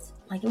offensive.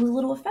 Like, it was a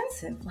little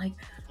offensive. Like,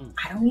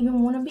 I don't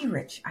even want to be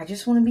rich. I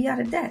just want to be out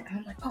of debt. And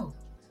I'm like, oh,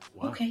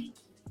 wow. Okay.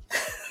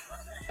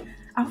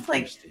 I was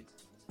like,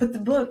 but the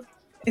book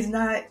is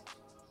not.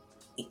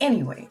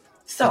 Anyway,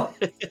 so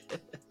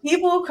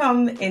people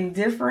come in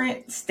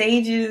different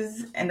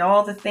stages and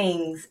all the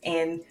things.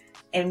 And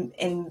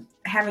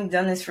having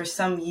done this for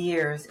some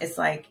years, it's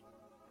like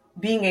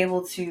being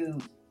able to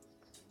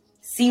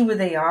see where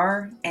they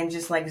are and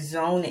just like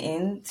zone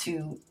in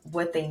to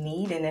what they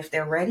need. And if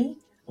they're ready,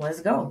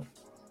 let's go.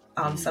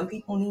 Some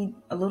people need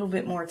a little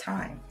bit more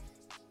time.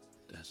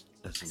 That's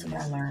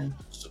what I learned.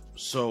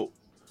 So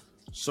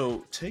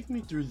take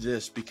me through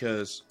this,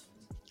 because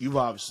you've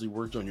obviously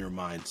worked on your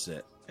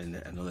mindset,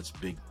 and I know that's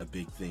a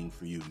big thing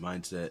for you,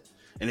 mindset,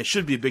 and it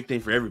should be a big thing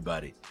for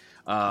everybody,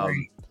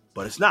 right.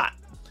 But it's not.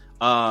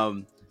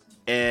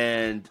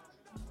 And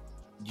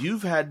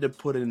you've had to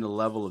put in a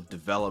level of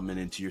development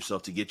into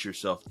yourself to get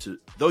yourself to,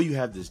 though you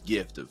have this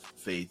gift of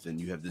faith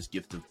and you have this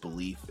gift of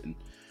belief, and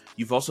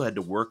you've also had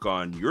to work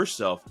on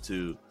yourself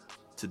to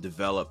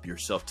develop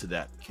yourself to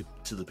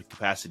the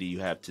capacity you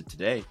have to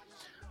today.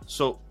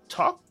 So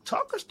talk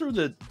us through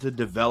the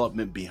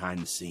development behind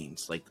the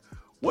scenes. Like,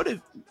 what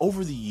if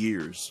over the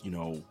years,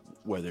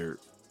 whether,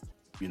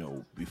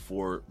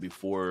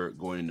 before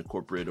going into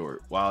corporate or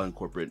while in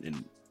corporate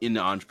and in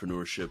the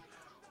entrepreneurship,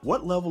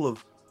 what level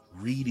of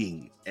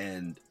reading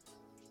and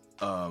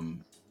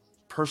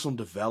personal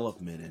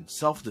development and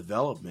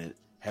self-development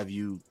have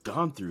you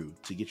gone through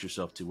to get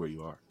yourself to where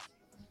you are?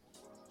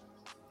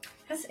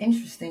 That's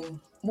interesting.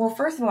 Well,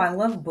 first of all, I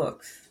love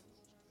books.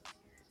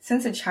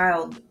 Since a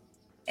child,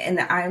 and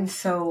I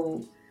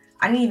didn't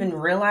even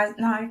realize,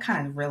 no, I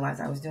kind of realized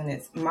I was doing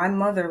this. My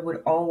mother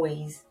would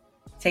always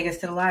take us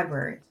to the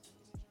library,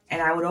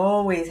 and I would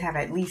always have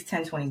at least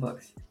 10, 20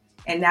 books.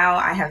 And now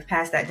I have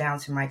passed that down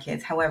to my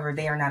kids. However,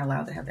 they are not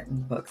allowed to have that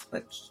many books,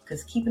 but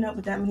because keeping up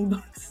with that many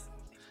books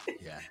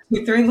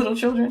with 3 little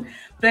children.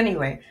 But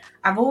anyway,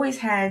 I've always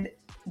had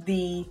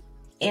the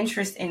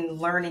interest in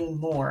learning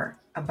more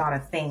about a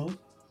thing.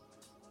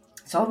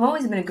 So I've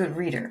always been a good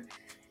reader.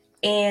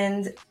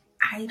 And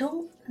I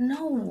don't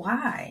know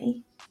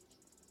why.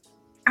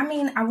 I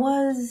mean, I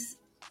was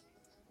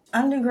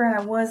undergrad,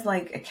 I was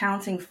like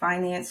accounting,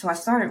 finance. So I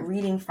started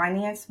reading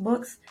finance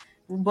books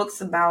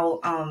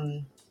about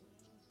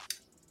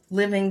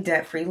living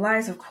debt-free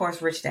lives. Of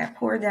course, Rich Dad,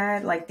 Poor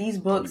Dad. Like, these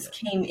books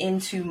came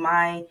into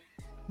my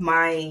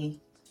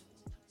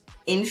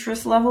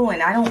interest level,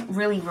 and I don't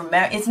really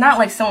remember. It's not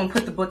like someone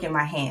put the book in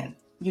my hand.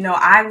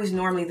 I was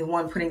normally the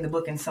one putting the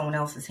book in someone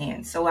else's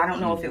hand. So I don't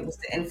know if it was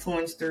the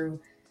influence through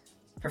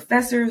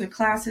professors or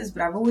classes,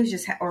 but I've always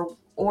just had,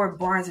 or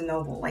Barnes and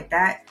Noble, like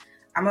that.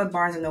 I'm a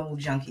Barnes and Noble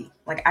junkie.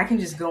 Like, I can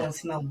just go and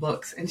smell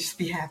books and just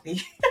be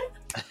happy.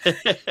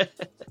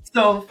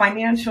 So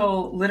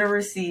financial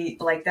literacy,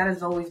 like, that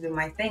has always been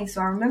my thing.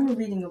 So I remember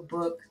reading a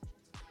book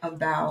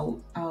about,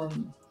 I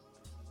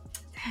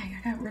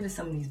got rid of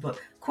some of these books.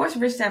 Of course,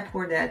 Rich Dad,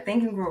 Poor Dad,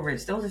 Think and Grow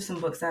Rich. Those are some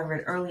books I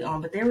read early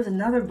on, but there was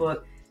another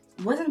book.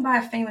 It wasn't by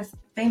a famous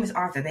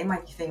author. They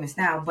might be famous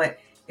now, but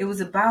it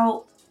was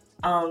about,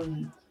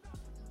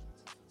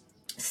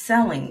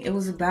 selling. It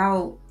was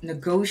about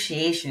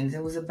negotiations.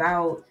 It was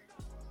about,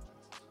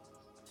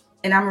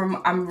 and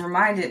I'm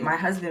reminded, my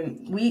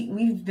husband,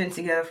 we've been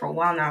together for a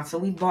while now, so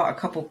we bought a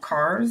couple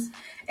cars,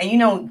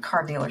 and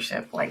car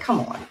dealership, like, come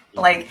on,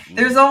 like,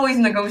 there's always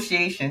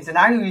negotiations, and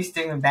I used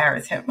to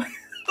embarrass him.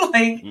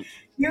 Like,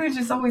 he would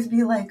just always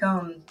be like,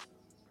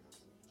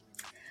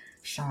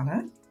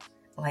 Shona,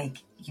 like,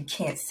 you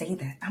can't say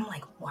that. I'm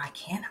like, why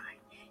can't I?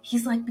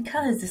 He's like,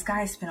 because this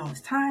guy spent all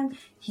his time,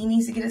 he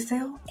needs to get a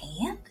sale,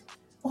 and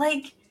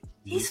like,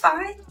 he's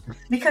fine,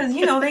 because,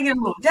 they get a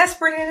little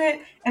desperate in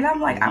it. And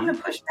I'm like, I'm going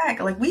to push back.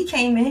 Like, we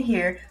came in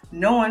here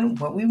knowing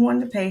what we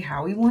wanted to pay,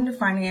 how we wanted to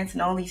finance,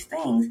 and all these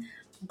things.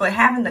 But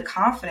having the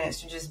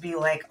confidence to just be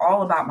like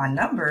all about my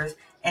numbers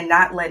and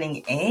not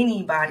letting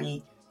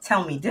anybody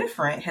tell me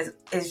different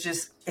it's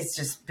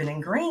just been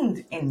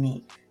ingrained in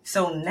me.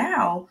 So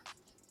now,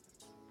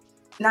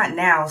 not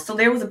now. So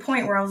there was a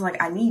point where I was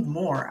like, I need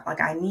more. Like,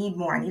 I need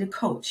more. I need a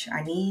coach.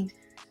 I need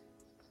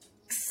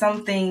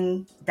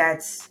something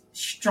that's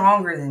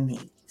stronger than me,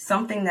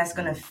 something that's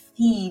going to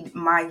feed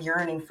my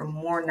yearning for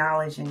more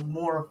knowledge and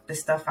more of the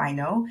stuff I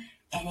know.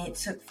 And it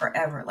took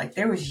forever. Like,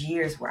 there was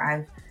years where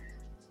I've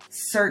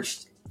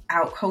searched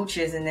out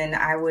coaches, and then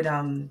I would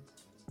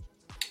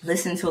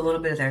listen to a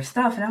little bit of their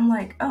stuff, and I'm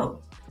like,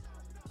 oh,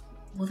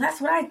 well, that's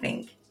what I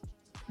think.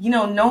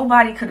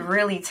 Nobody could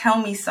really tell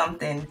me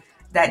something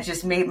that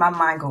just made my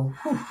mind go,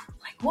 whew,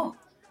 like, whoa,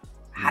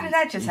 how did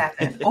that just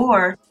happen?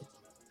 Or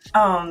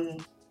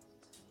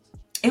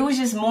it was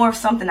just more of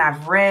something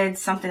I've read,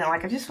 something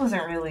like I just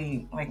wasn't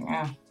really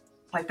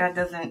like that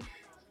doesn't,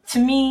 to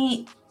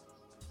me,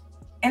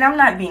 and I'm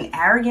not being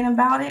arrogant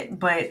about it,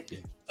 but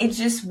it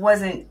just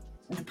wasn't,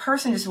 the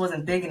person just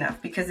wasn't big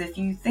enough. Because if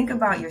you think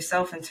about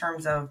yourself in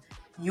terms of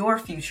your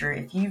future,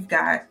 if you've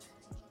got,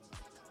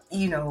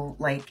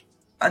 like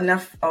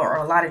enough or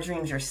a lot of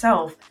dreams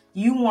yourself,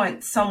 you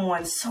want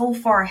someone so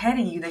far ahead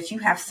of you that you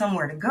have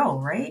somewhere to go,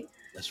 right?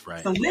 That's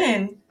right. So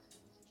then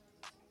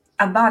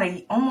about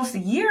almost a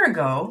year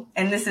ago,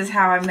 and this is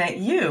how I met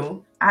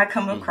you, I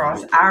come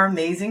across our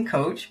amazing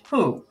coach,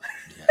 who?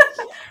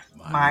 Yes.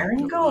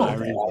 Myron Gold.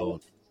 Myron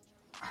Gold.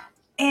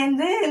 And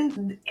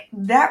then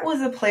that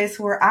was a place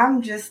where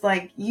I'm just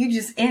like, you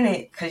just in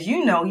it, because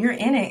you know you're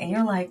in it, and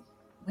you're like,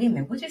 wait a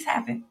minute, what just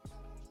happened?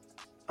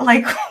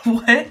 Like,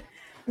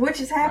 what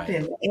just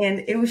happened? Right.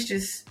 And it was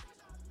just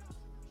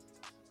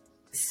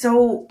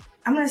so,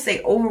 I'm going to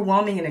say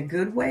overwhelming in a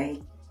good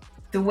way.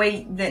 The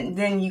way that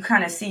then you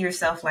kind of see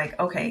yourself like,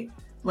 okay,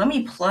 let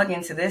me plug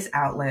into this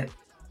outlet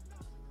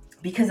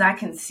because I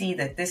can see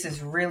that this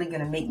is really going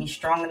to make me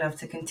strong enough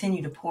to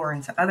continue to pour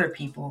into other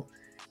people,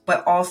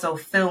 but also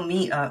fill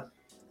me up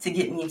to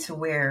get me to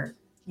where,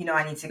 you know,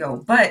 I need to go.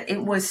 But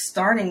it was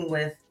starting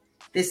with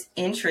this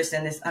interest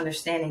and this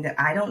understanding that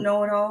I don't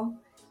know it all.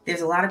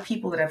 There's a lot of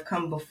people that have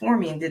come before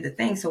me and did the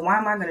thing. So why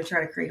am I going to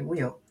try to create a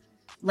wheel?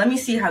 Let me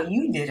see how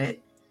you did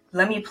it.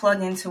 Let me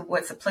plug into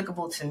what's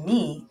applicable to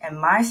me and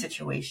my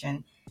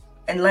situation,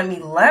 and let me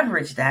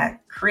leverage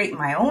that, create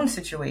my own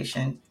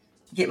situation,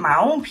 get my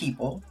own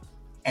people,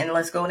 and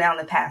let's go down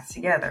the path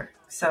together.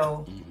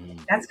 So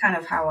that's kind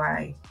of how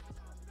I,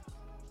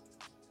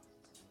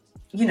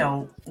 you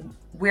know,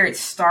 where it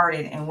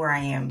started and where I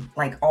am,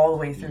 like all the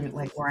way through,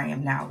 like where I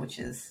am now, which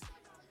is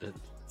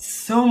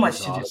so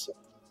much to do.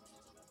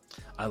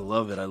 I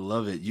love it. I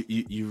love it.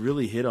 You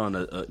really hit on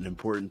an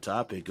important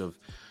topic of,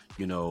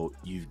 you know,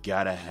 you've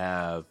got to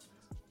have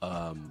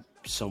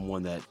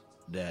someone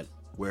that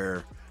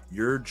where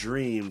your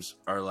dreams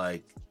are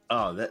like,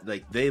 oh, that,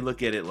 like they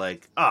look at it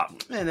like, oh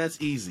man,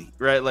 that's easy,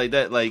 right? Like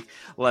that, like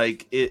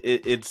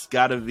it's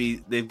got to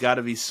be, they've got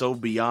to be so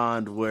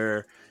beyond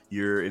where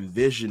you're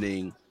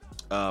envisioning,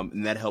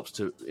 and that helps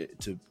to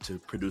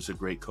produce a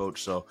great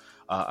coach. So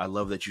I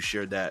love that you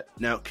shared that.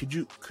 Now, could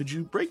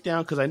you break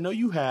down, because I know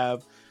you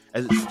have,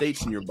 as it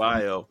states in your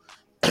bio,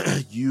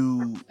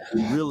 you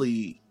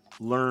really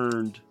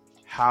learned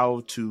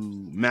how to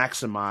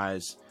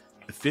maximize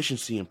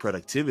efficiency and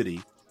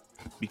productivity,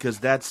 because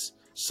that's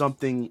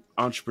something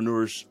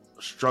entrepreneurs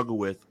struggle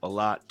with a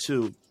lot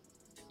too.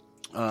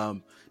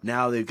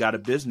 Now they've got a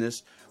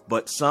business,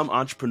 but some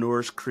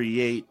entrepreneurs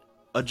create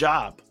a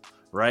job,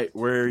 right?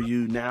 Where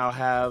you now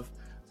have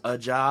a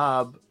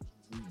job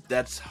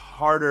that's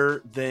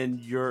harder than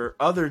your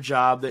other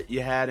job that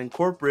you had in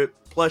corporate,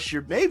 plus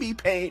you're maybe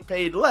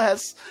paid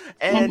less,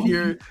 and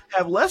you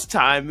have less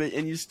time,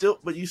 and you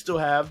still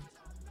have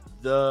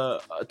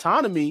the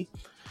autonomy.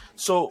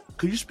 So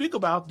could you speak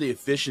about the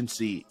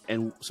efficiency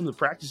and some of the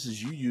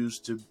practices you use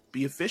to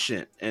be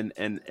efficient and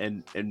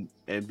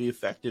be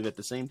effective at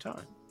the same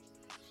time?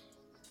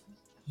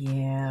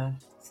 Yeah.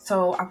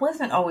 So I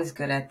wasn't always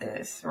good at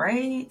this,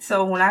 right?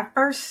 So when I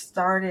first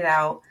started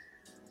out,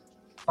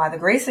 by the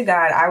grace of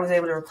God, I was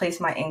able to replace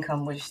my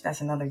income, which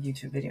that's another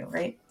YouTube video,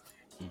 right?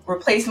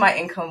 Replace my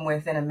income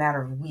within a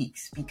matter of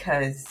weeks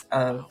because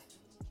of,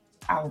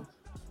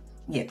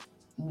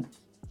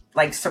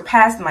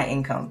 surpassed my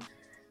income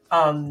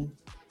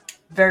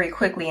very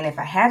quickly. And if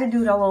I had to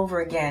do it all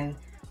over again,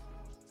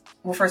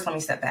 well, first let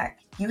me step back.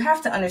 You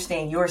have to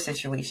understand your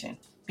situation,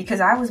 because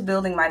I was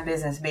building my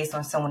business based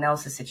on someone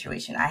else's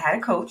situation. I had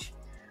a coach,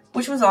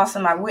 which was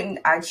awesome. I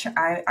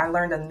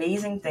learned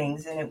amazing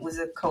things, and it was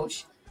a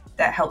coach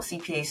that helps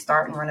CPAs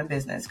start and run a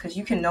business, because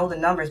you can know the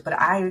numbers, but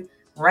I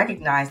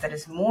recognize that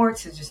it's more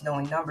to just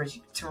knowing numbers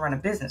to run a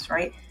business,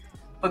 right?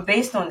 But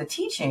based on the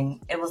teaching,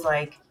 it was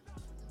like,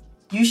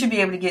 you should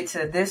be able to get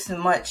to this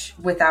much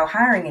without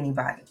hiring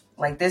anybody,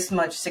 like this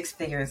much, 6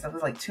 figures. It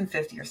was like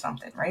 250 or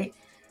something, right?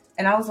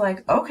 And I was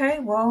like, okay,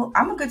 well,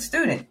 I'm a good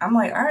student. I'm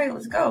like, all right,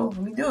 let's go.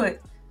 Let me do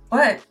it.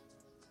 But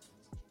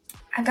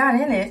I got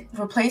in it,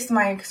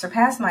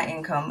 surpassed my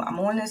income. I'm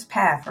on this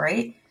path,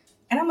 right?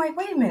 And I'm like,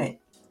 wait a minute.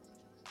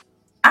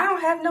 I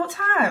don't have no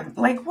time.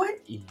 Like, what?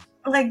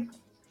 Like,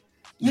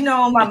 you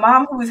know, my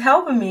mom, who was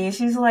helping me,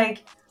 she's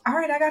like, all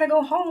right, I got to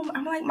go home.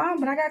 I'm like, Mom,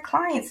 but I got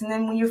clients. And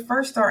then when you're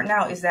first starting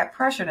out, is that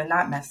pressure to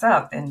not mess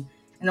up and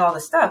all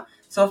this stuff.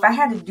 So if I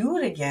had to do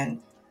it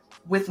again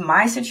with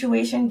my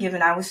situation,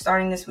 given I was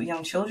starting this with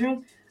young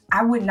children,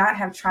 I would not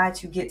have tried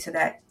to get to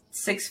that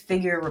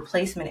 6-figure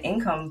replacement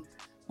income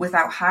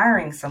without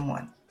hiring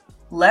someone,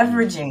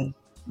 leveraging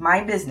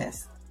my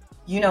business.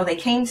 You know, they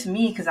came to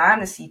me because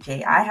I'm the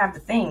CPA. I have the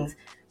things,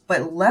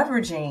 but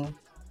leveraging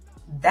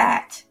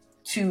that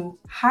to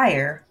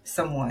hire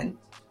someone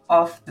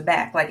off the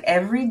back. Like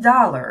every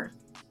dollar,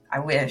 I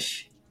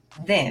wish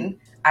then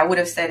I would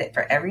have said it,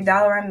 for every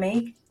dollar I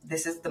make,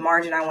 this is the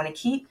margin I want to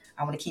keep.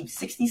 I want to keep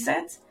 60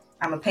 cents.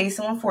 I'm going to pay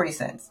someone 40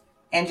 cents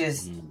and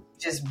just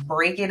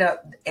break it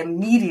up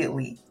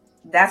immediately.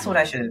 That's what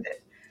I should have did.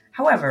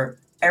 However,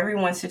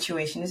 everyone's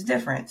situation is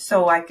different.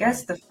 So I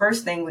guess the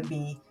first thing would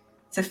be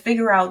to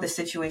figure out the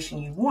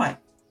situation you want.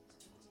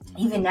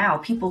 Even now,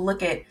 people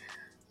look at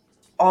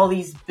all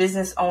these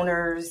business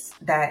owners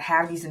that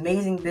have these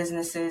amazing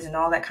businesses and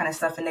all that kind of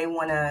stuff, and they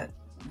want to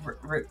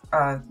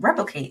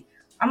replicate.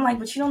 I'm like,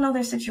 but you don't know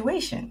their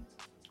situation.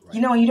 Right.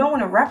 You don't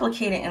want to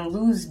replicate it and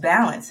lose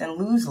balance and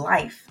lose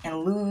life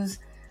and lose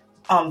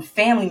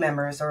family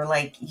members or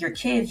like your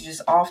kids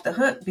just off the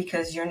hook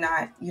because you're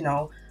not,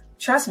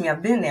 trust me,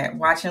 I've been there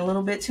watching a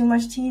little bit too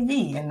much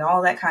TV and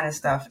all that kind of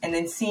stuff and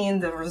then seeing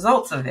the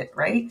results of it,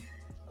 right?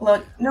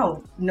 Look,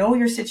 no, know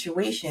your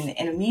situation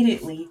and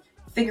immediately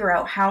figure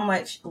out how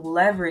much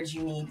leverage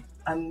you need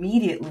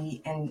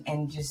immediately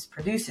and just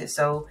produce it.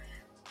 So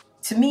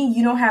to me,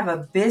 you don't have a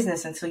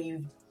business until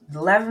you've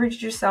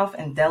leveraged yourself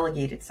and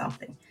delegated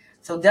something.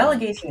 So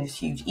delegation is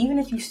huge. Even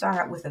if you start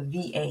out with a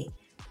VA,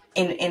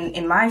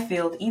 in my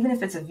field, even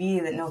if it's a VA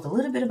that knows a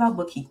little bit about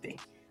bookkeeping,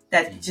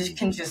 that just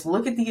can just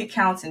look at the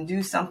accounts and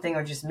do something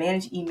or just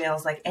manage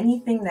emails, like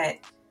anything that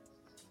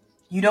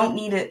you don't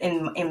need it.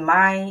 In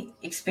my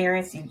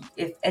experience,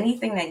 if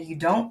anything that you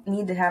don't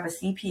need to have a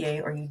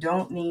CPA or you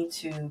don't need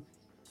to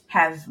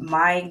have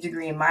my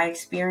degree and my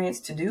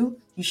experience to do,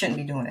 you shouldn't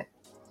be doing it.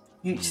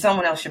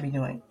 Someone else should be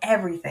doing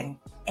everything.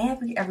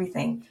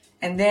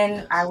 And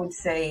then I would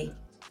say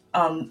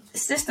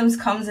systems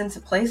comes into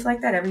place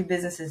like that. Every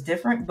business is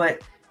different,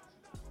 but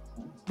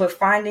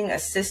finding a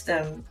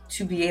system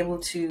to be able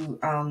to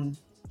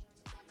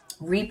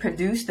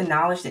reproduce the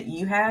knowledge that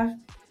you have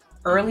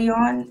early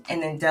on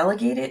and then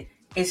delegate it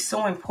is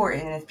so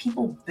important. And if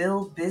people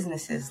build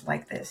businesses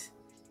like this,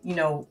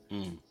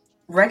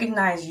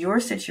 recognize your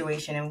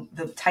situation and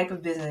the type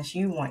of business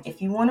you want.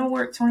 If you want to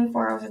work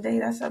 24 hours a day,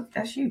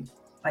 that's you.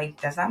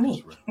 Like, that's not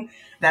me. That's right.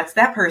 That's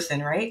that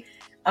person, right?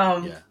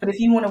 But if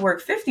you want to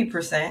work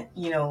 50%,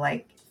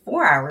 like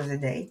 4 hours a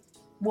day,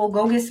 well,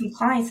 go get some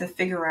clients and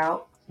figure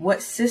out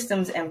what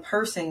systems and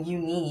person you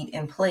need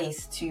in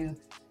place to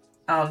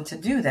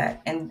do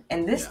that. And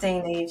this day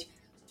and age,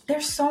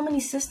 there's so many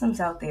systems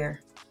out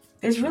there.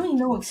 There's really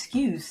no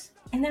excuse,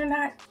 and they're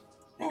not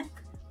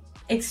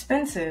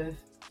expensive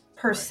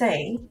per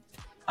se.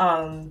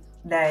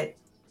 That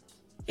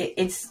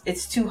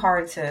it's too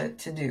hard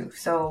to do.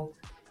 So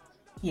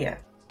yeah.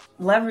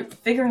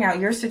 Figuring out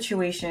your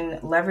situation,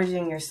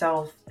 leveraging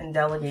yourself and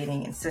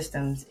delegating and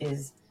systems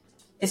is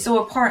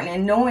so important,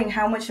 and knowing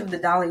how much of the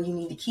dollar you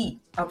need to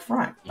keep up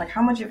front. Like,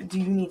 how much of it do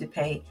you need to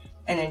pay,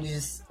 and then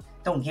just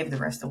don't give the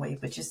rest away,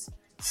 but just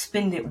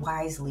spend it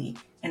wisely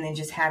and then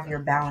just have your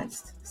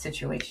balanced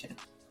situation.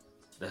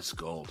 That's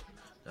gold.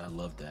 I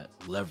love that.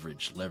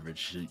 Leverage.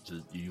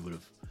 You would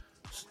have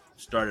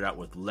started out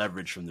with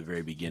leverage from the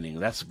very beginning.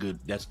 That's good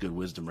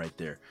wisdom right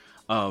there.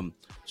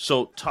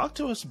 So talk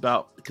to us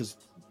about, because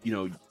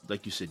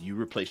like you said, you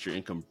replaced your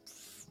income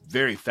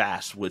very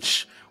fast,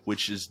 which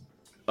is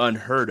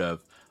unheard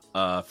of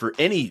for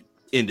any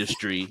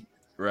industry,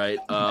 right?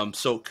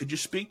 So could you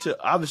speak to,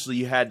 obviously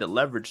you had to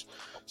leverage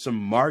some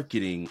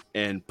marketing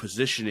and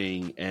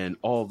positioning and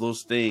all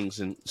those things,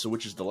 and so,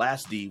 which is the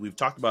last D. We've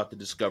talked about the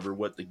discover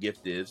what the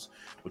gift is,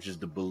 which is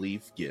the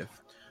belief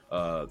gift,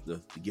 the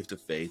gift of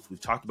faith.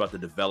 We've talked about the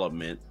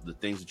development, the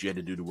things that you had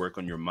to do to work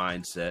on your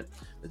mindset,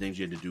 the things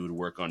you had to do to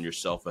work on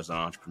yourself as an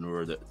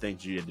entrepreneur, the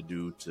things you had to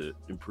do to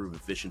improve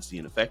efficiency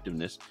and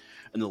effectiveness.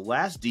 And the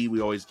last D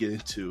we always get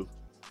into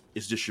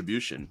is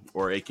distribution,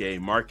 or AKA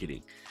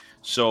marketing.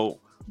 So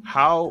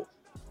how,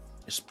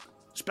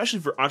 especially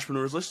for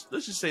entrepreneurs, let's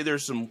just say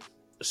there's some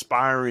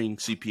aspiring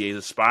CPAs,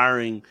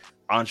 aspiring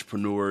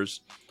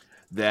entrepreneurs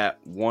that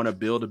want to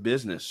build a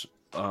business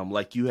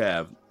like you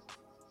have,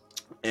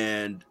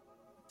 and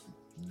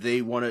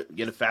they want to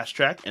get a fast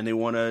track and they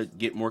want to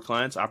get more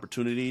clients,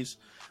 opportunities.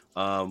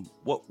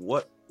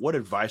 What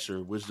advice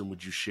or wisdom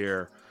would you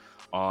share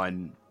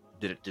on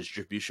the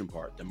distribution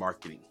part, the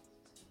marketing?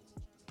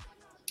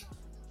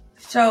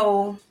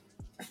 So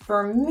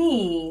for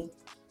me,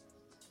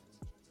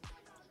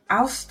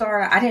 I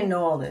didn't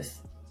know all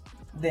this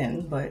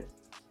then, but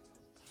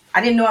I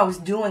didn't know I was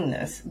doing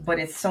this, but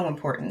it's so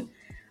important.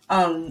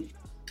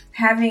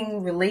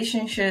 Having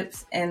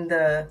relationships and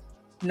the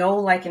know,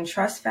 like, and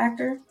trust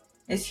factor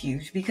is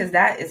huge, because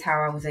that is how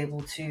I was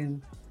able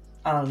to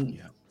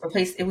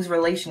replace. It was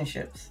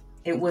relationships.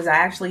 I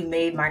actually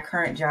made my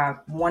current job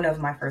one of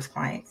my first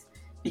clients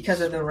because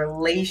of the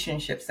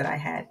relationships that I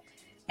had,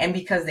 and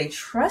because they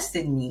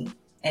trusted me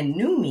and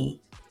knew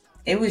me.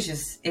 It was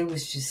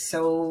just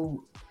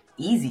so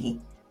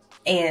easy,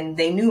 and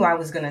they knew I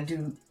was gonna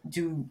do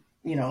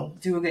a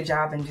good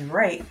job and do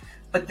right.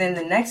 But then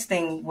the next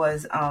thing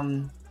was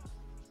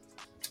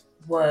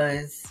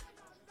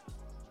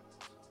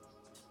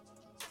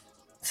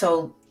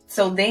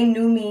so they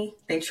knew me,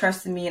 they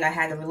trusted me, and I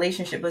had a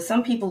relationship. But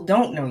some people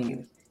don't know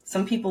you.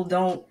 Some people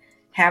don't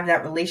have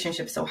that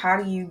relationship. So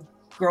how do you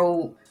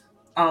grow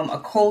a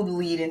cold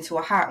lead into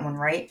a hot one,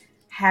 right?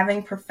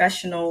 Having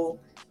professional,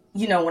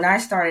 when I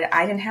started,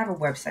 I didn't have a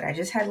website. I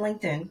just had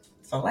LinkedIn.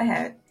 That's all I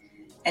had.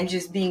 And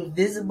just being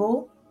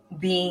visible,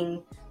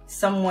 being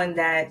someone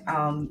that,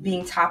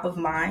 being top of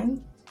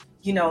mind,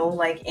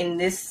 like in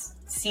this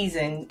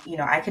season,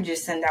 I could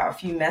just send out a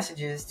few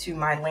messages to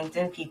my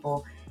LinkedIn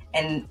people,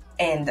 and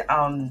 9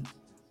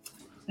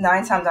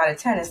 times out of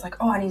 10, it's like,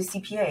 oh, I need a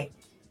CPA.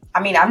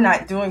 I mean, I'm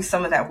not doing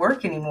some of that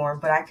work anymore,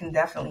 but I can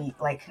definitely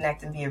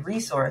connect and be a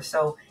resource.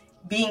 So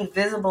being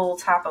visible,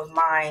 top of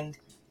mind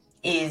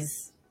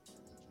is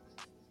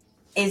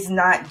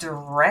not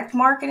direct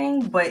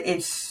marketing, but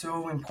it's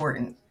so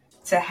important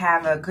to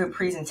have a good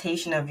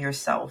presentation of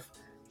yourself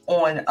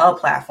on a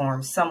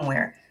platform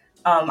somewhere.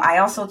 I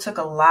also took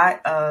a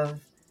lot of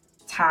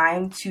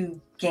time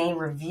to gain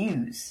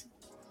reviews,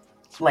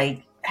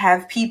 like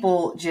have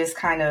people just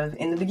kind of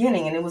in the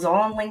beginning, and it was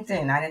all on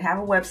LinkedIn. I didn't have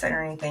a website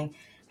or anything.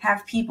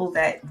 Have people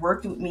that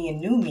worked with me and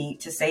knew me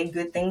to say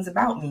good things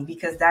about me,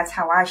 because that's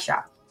how I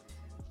shop.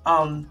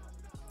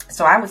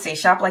 So I would say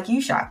shop like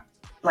you shop.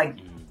 Like,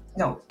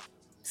 no,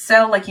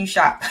 sell like you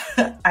shop,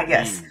 I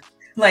guess.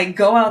 Like,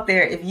 go out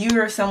there. If you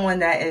are someone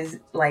that is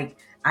like,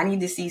 I need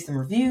to see some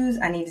reviews.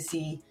 I need to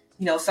see,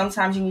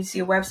 sometimes you need to see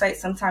a website.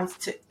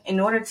 Sometimes in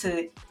order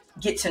to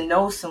get to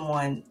know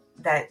someone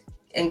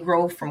and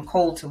grow from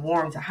cold to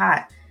warm to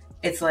hot,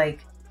 it's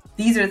like,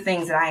 these are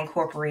things that I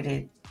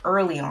incorporated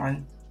early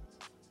on.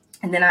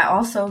 And then I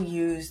also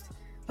used,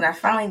 when I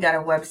finally got a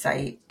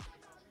website,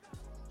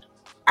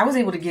 I was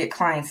able to get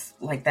clients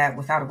like that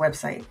without a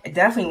website,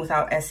 definitely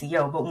without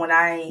SEO. But when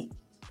I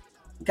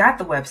got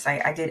the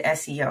website, I did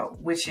SEO,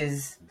 which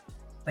is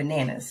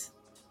bananas,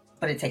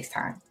 but it takes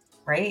time,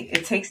 right?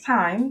 It takes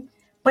time,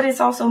 but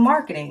it's also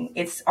marketing.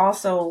 It's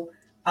also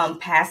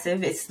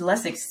passive. It's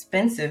less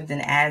expensive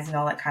than ads and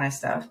all that kind of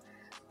stuff.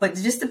 But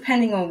just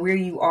depending on where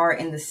you are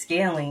in the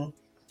scaling,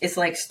 it's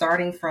like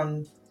starting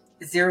from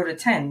 0 to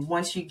 10.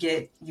 Once you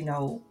get,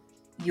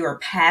 your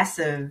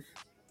passive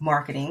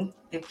marketing,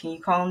 can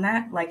you call them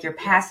that? Like your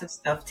passive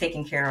stuff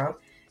taken care of.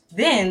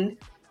 Then,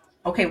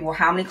 okay, well,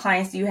 how many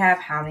clients do you have?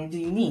 How many do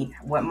you need?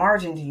 What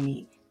margin do you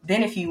need?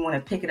 Then if you want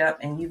to pick it up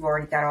and you've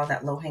already got all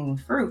that low-hanging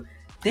fruit,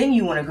 then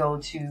you want to go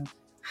to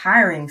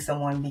hiring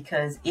someone,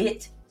 because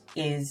it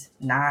is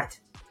not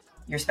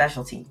your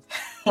specialty.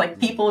 Like,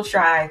 people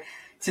try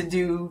to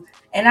do,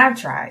 and I've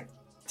tried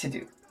to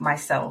do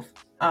myself.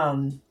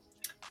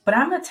 But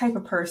I'm the type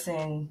of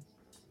person,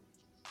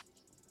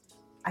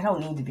 I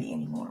don't need to be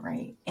anymore,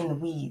 right? In the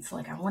weeds.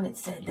 Like, I want it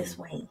said this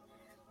way.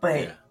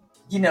 But,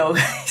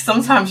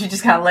 sometimes you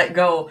just gotta let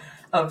go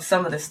of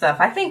some of the stuff.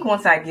 I think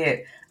once I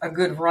get a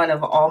good run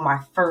of all my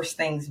first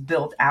things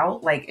built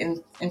out, like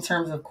in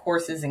terms of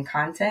courses and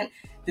content,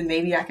 then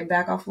maybe I can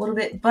back off a little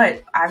bit.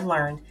 But I've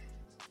learned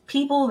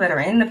people that are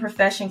in the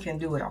profession can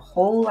do it a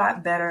whole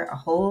lot better, a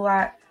whole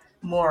lot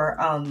more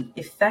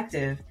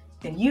effective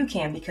than you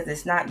can, because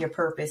it's not your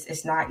purpose.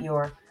 It's not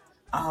your,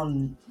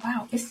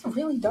 wow, it's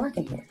really dark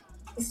in here.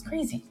 It's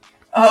crazy.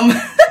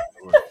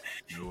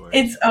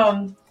 It's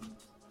what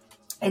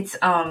was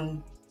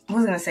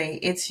I gonna say?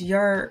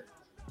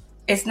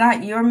 It's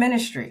not your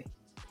ministry.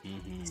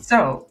 Mm-hmm.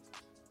 So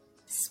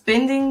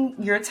spending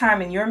your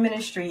time in your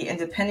ministry, and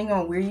depending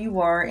on where you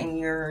are in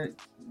your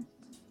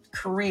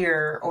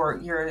career or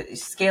your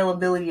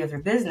scalability of your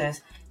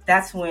business,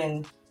 that's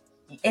when,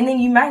 and then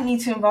you might need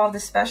to involve the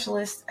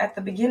specialist at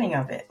the beginning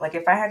of it. Like,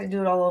 if I had to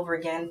do it all over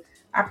again,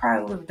 I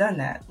probably would have done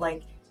that.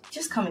 Like,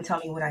 just come and tell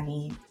me what I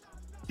need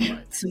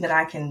so that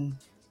I can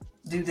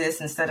do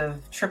this, instead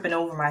of tripping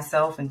over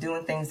myself and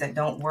doing things that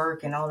don't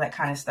work and all that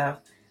kind of stuff.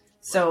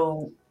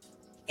 So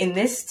in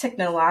this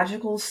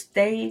technological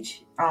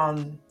stage,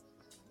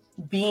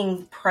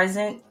 being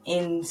present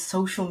in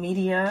social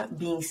media,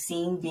 being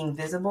seen, being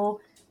visible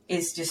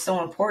is just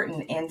so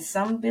important. And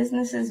some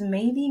businesses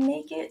maybe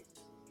make it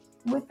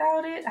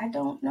without it. I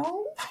don't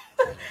know.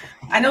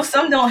 I know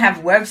some don't have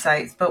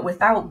websites, but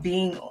without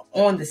being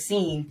on the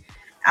scene,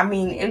 I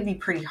mean, it'd be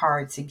pretty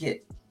hard to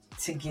get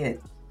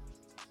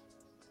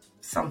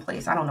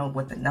someplace. I don't know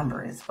what the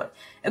number is, but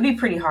it'd be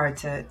pretty hard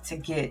to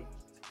get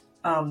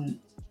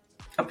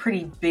a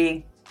pretty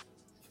big,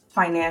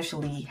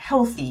 financially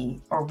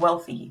healthy or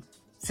wealthy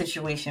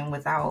situation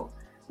without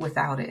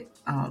it.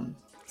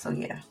 So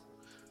yeah.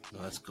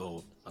 No, that's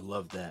gold. I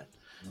love that.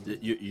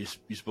 You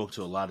spoke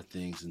to a lot of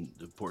things, and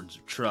the importance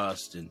of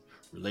trust and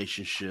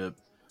relationship,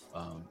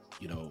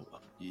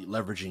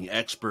 leveraging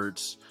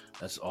experts.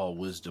 That's all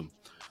wisdom.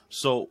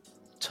 So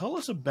tell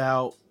us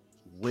about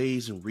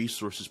ways and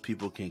resources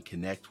people can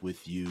connect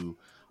with you.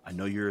 I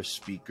know you're a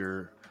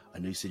speaker. I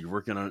know you said you're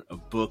working on a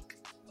book,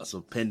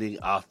 so pending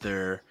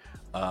author,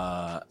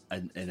 and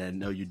I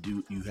know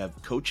you have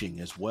coaching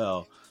as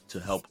well to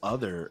help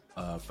other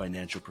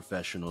financial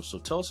professionals. So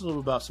tell us a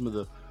little about some of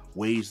the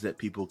ways that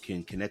people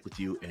can connect with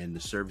you and the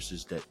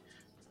services that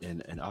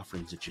and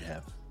offerings that you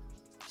have.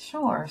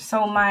 Sure.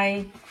 So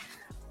my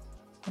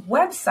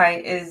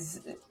website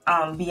is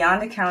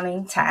Beyond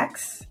Accounting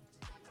Tax.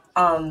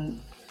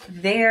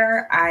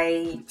 There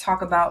I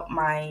talk about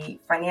my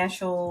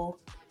financial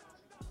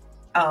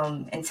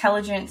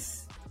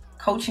intelligence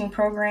coaching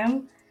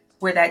program,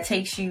 where that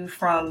takes you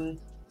from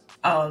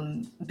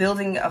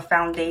building a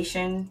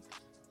foundation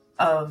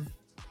of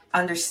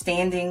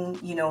understanding,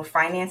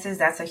 finances.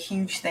 That's a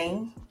huge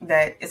thing.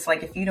 That it's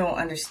like, if you don't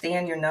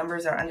understand your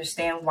numbers or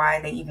understand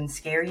why they even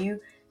scare you,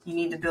 you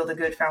need to build a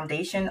good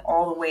foundation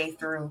all the way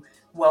through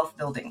wealth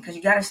building, because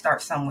you got to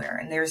start somewhere,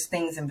 and there's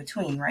things in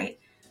between, right?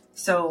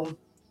 So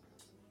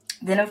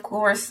then, of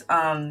course,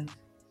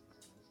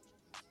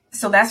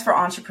 So that's for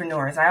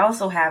entrepreneurs. I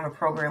also have a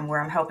program where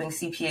I'm helping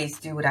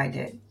CPAs do what I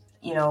did,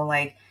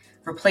 like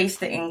replace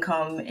the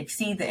income,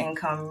 exceed the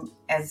income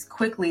as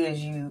quickly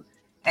as you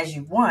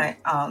want.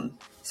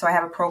 So I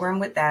have a program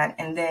with that,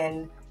 and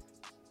then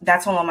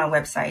that's all on my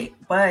website.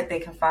 But they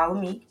can follow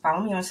me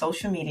on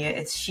social media.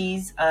 It's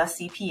She's a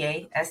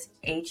CPA,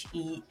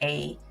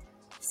 SHEA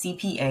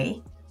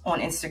CPA on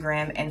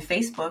Instagram and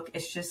Facebook.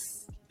 It's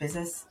just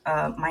business,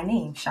 my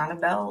name, Shona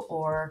Bell,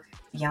 or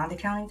Beyond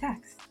Accounting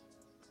Tax.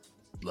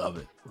 Love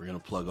it. We're going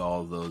to plug all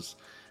of those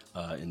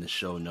in the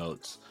show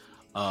notes.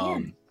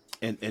 And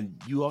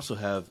you also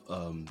have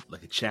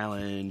like a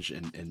challenge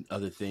and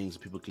other things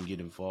people can get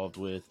involved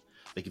with.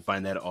 They can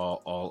find that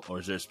all, or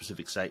is there a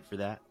specific site for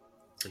that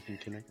they can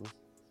connect with?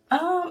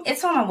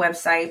 It's on my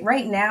website.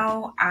 Right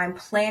now, I'm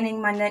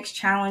planning my next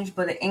challenge,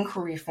 but the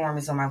inquiry form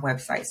is on my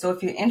website. So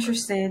if you're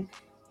interested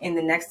in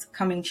the next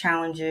coming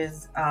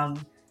challenges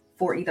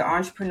for either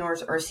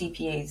entrepreneurs or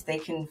CPAs, they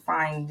can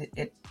find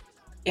it.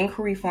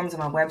 Inquiry forms on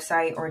my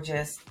website, or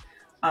just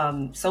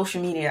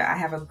social media. I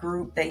have a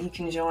group that you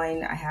can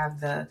join. I have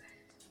the,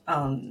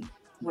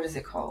 what is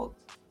it called?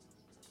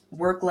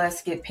 Work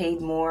less, get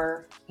paid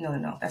more.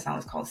 No, that's not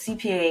what it's called.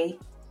 CPA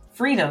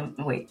Freedom.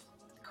 Wait,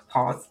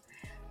 pause.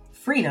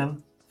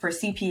 Freedom for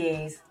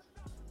CPAs,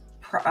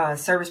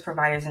 service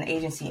providers, and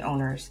agency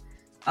owners.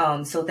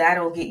 So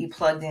that'll get you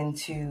plugged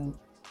into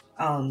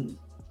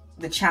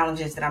the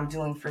challenges that I'm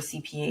doing for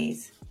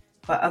CPAs.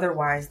 But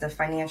otherwise, the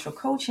financial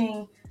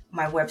coaching,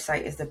 my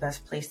website is the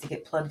best place to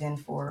get plugged in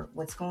for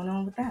what's going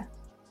on with that.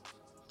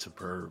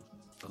 Superb.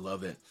 I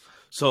love it.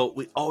 So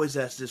we always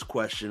ask this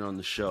question on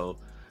the show,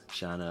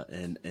 Shona,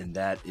 and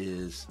that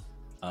is,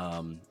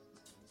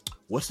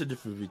 what's the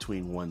difference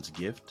between one's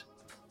gift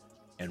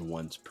and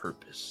one's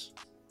purpose?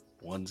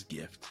 One's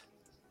gift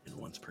and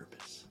one's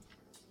purpose.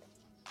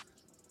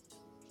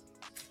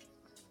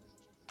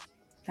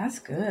 That's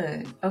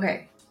good.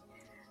 Okay.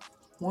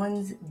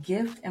 One's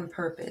gift and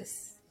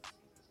purpose.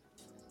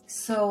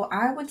 So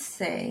I would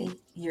say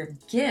your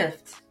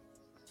gift,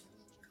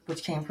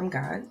 which came from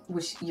God,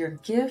 your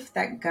gift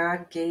that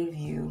God gave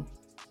you,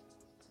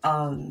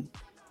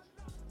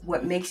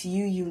 what makes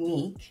you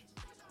unique,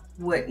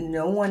 what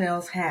no one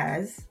else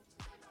has,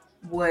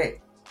 what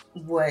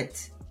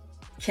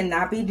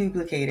cannot be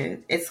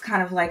duplicated. It's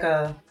kind of like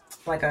a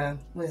what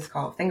is it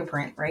called?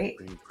 Fingerprint, right?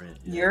 Fingerprint,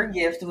 yeah. Your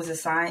gift was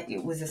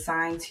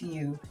assigned to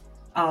you.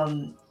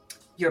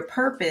 Your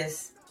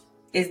purpose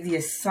is the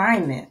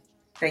assignment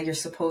that you're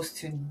supposed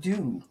to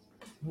do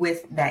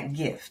with that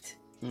gift.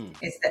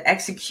 It's the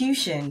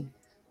execution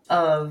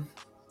of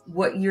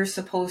what you're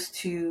supposed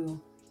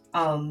to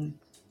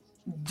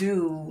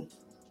do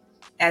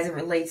as it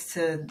relates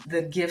to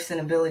the gifts and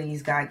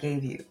abilities God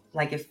gave you.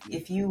 Like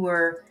if you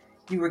were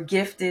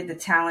gifted the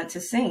talent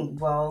to sing,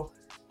 well,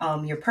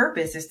 your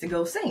purpose is to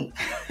go sing.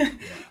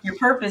 Your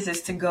purpose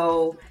is to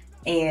go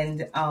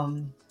and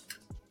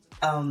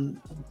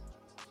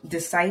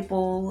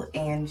disciple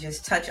and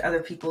just touch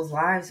other people's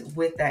lives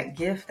with that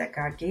gift that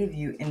God gave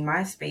you. In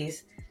my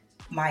space,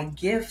 my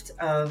gift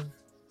of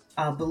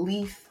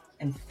belief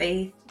and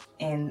faith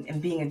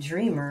and being a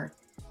dreamer,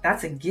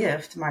 that's a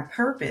gift. My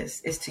purpose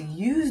is to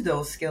use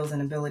those skills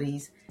and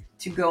abilities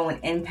to go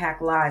and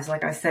impact lives.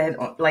 Like I said,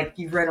 like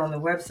you read on the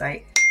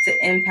website,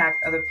 to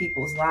impact other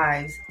people's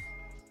lives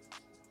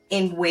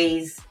in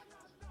ways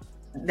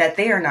that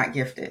they are not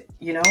gifted,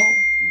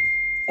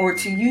 or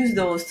to use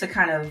those to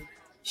kind of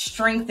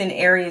strengthen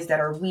areas that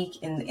are weak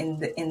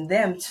in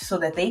them so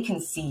that they can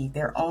see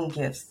their own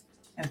gifts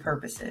and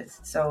purposes.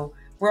 So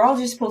we're all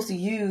just supposed to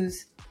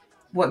use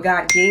what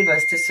God gave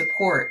us to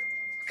support,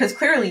 because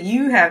clearly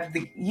you have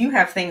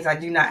things I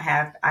do not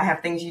have. I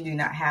have things you do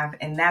not have.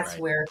 And that's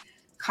right. Where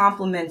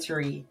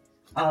complementary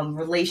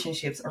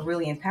relationships are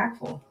really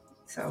impactful.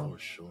 So for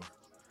sure.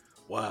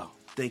 Wow.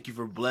 Thank you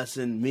for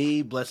blessing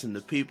me, blessing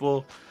the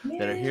people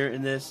that are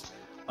hearing this.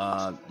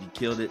 You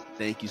killed it.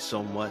 Thank you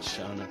so much,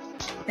 Shona.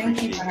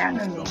 Thank you for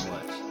having me. So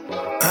much.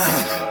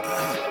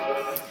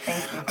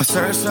 Thank you. I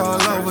searched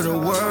all over the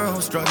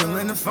world,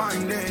 struggling to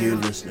find it. Dear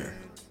listener,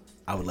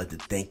 I would like to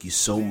thank you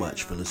so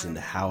much for listening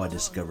to How I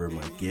Discovered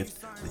My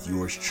Gift with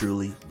yours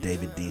truly,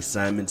 David D.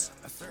 Simons.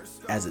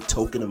 As a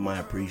token of my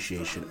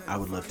appreciation, I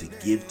would love to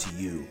give to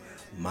you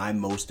my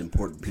most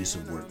important piece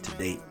of work to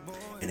date,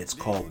 and it's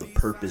called the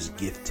Purpose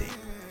Gift Tape.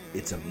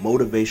 It's a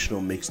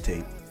motivational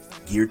mixtape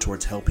geared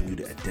towards helping you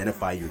to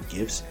identify your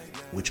gifts,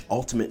 which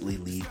ultimately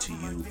lead to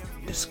you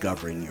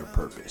discovering your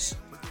purpose.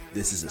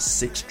 This is a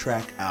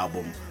 6-track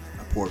album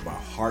I poured my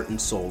heart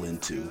and soul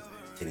into.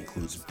 It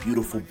includes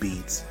beautiful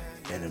beats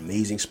and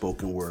amazing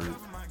spoken word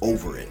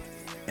over it,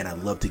 and I'd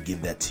love to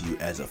give that to you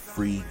as a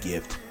free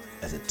gift,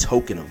 as a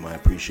token of my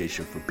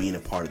appreciation for being a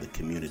part of the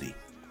community.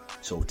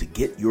 So to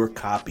get your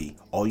copy,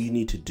 all you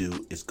need to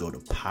do is go to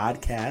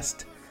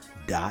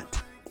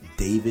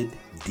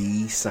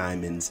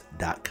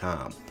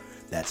podcast.daviddsimons.com.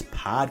 That's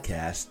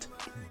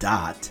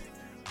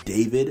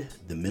podcast.david,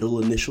 the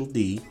middle initial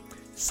D,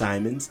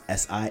 Simons,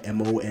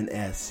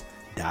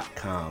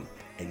 SIMONS.com,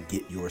 and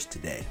get yours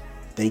today.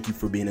 Thank you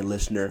for being a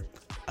listener.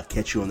 I'll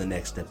catch you on the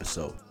next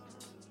episode.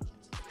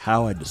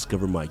 How I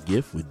Discovered My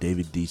Gift with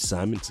David D.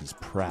 Simons is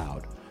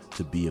proud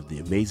to be of the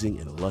amazing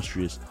and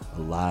illustrious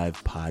Alive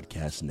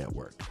Podcast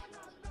Network.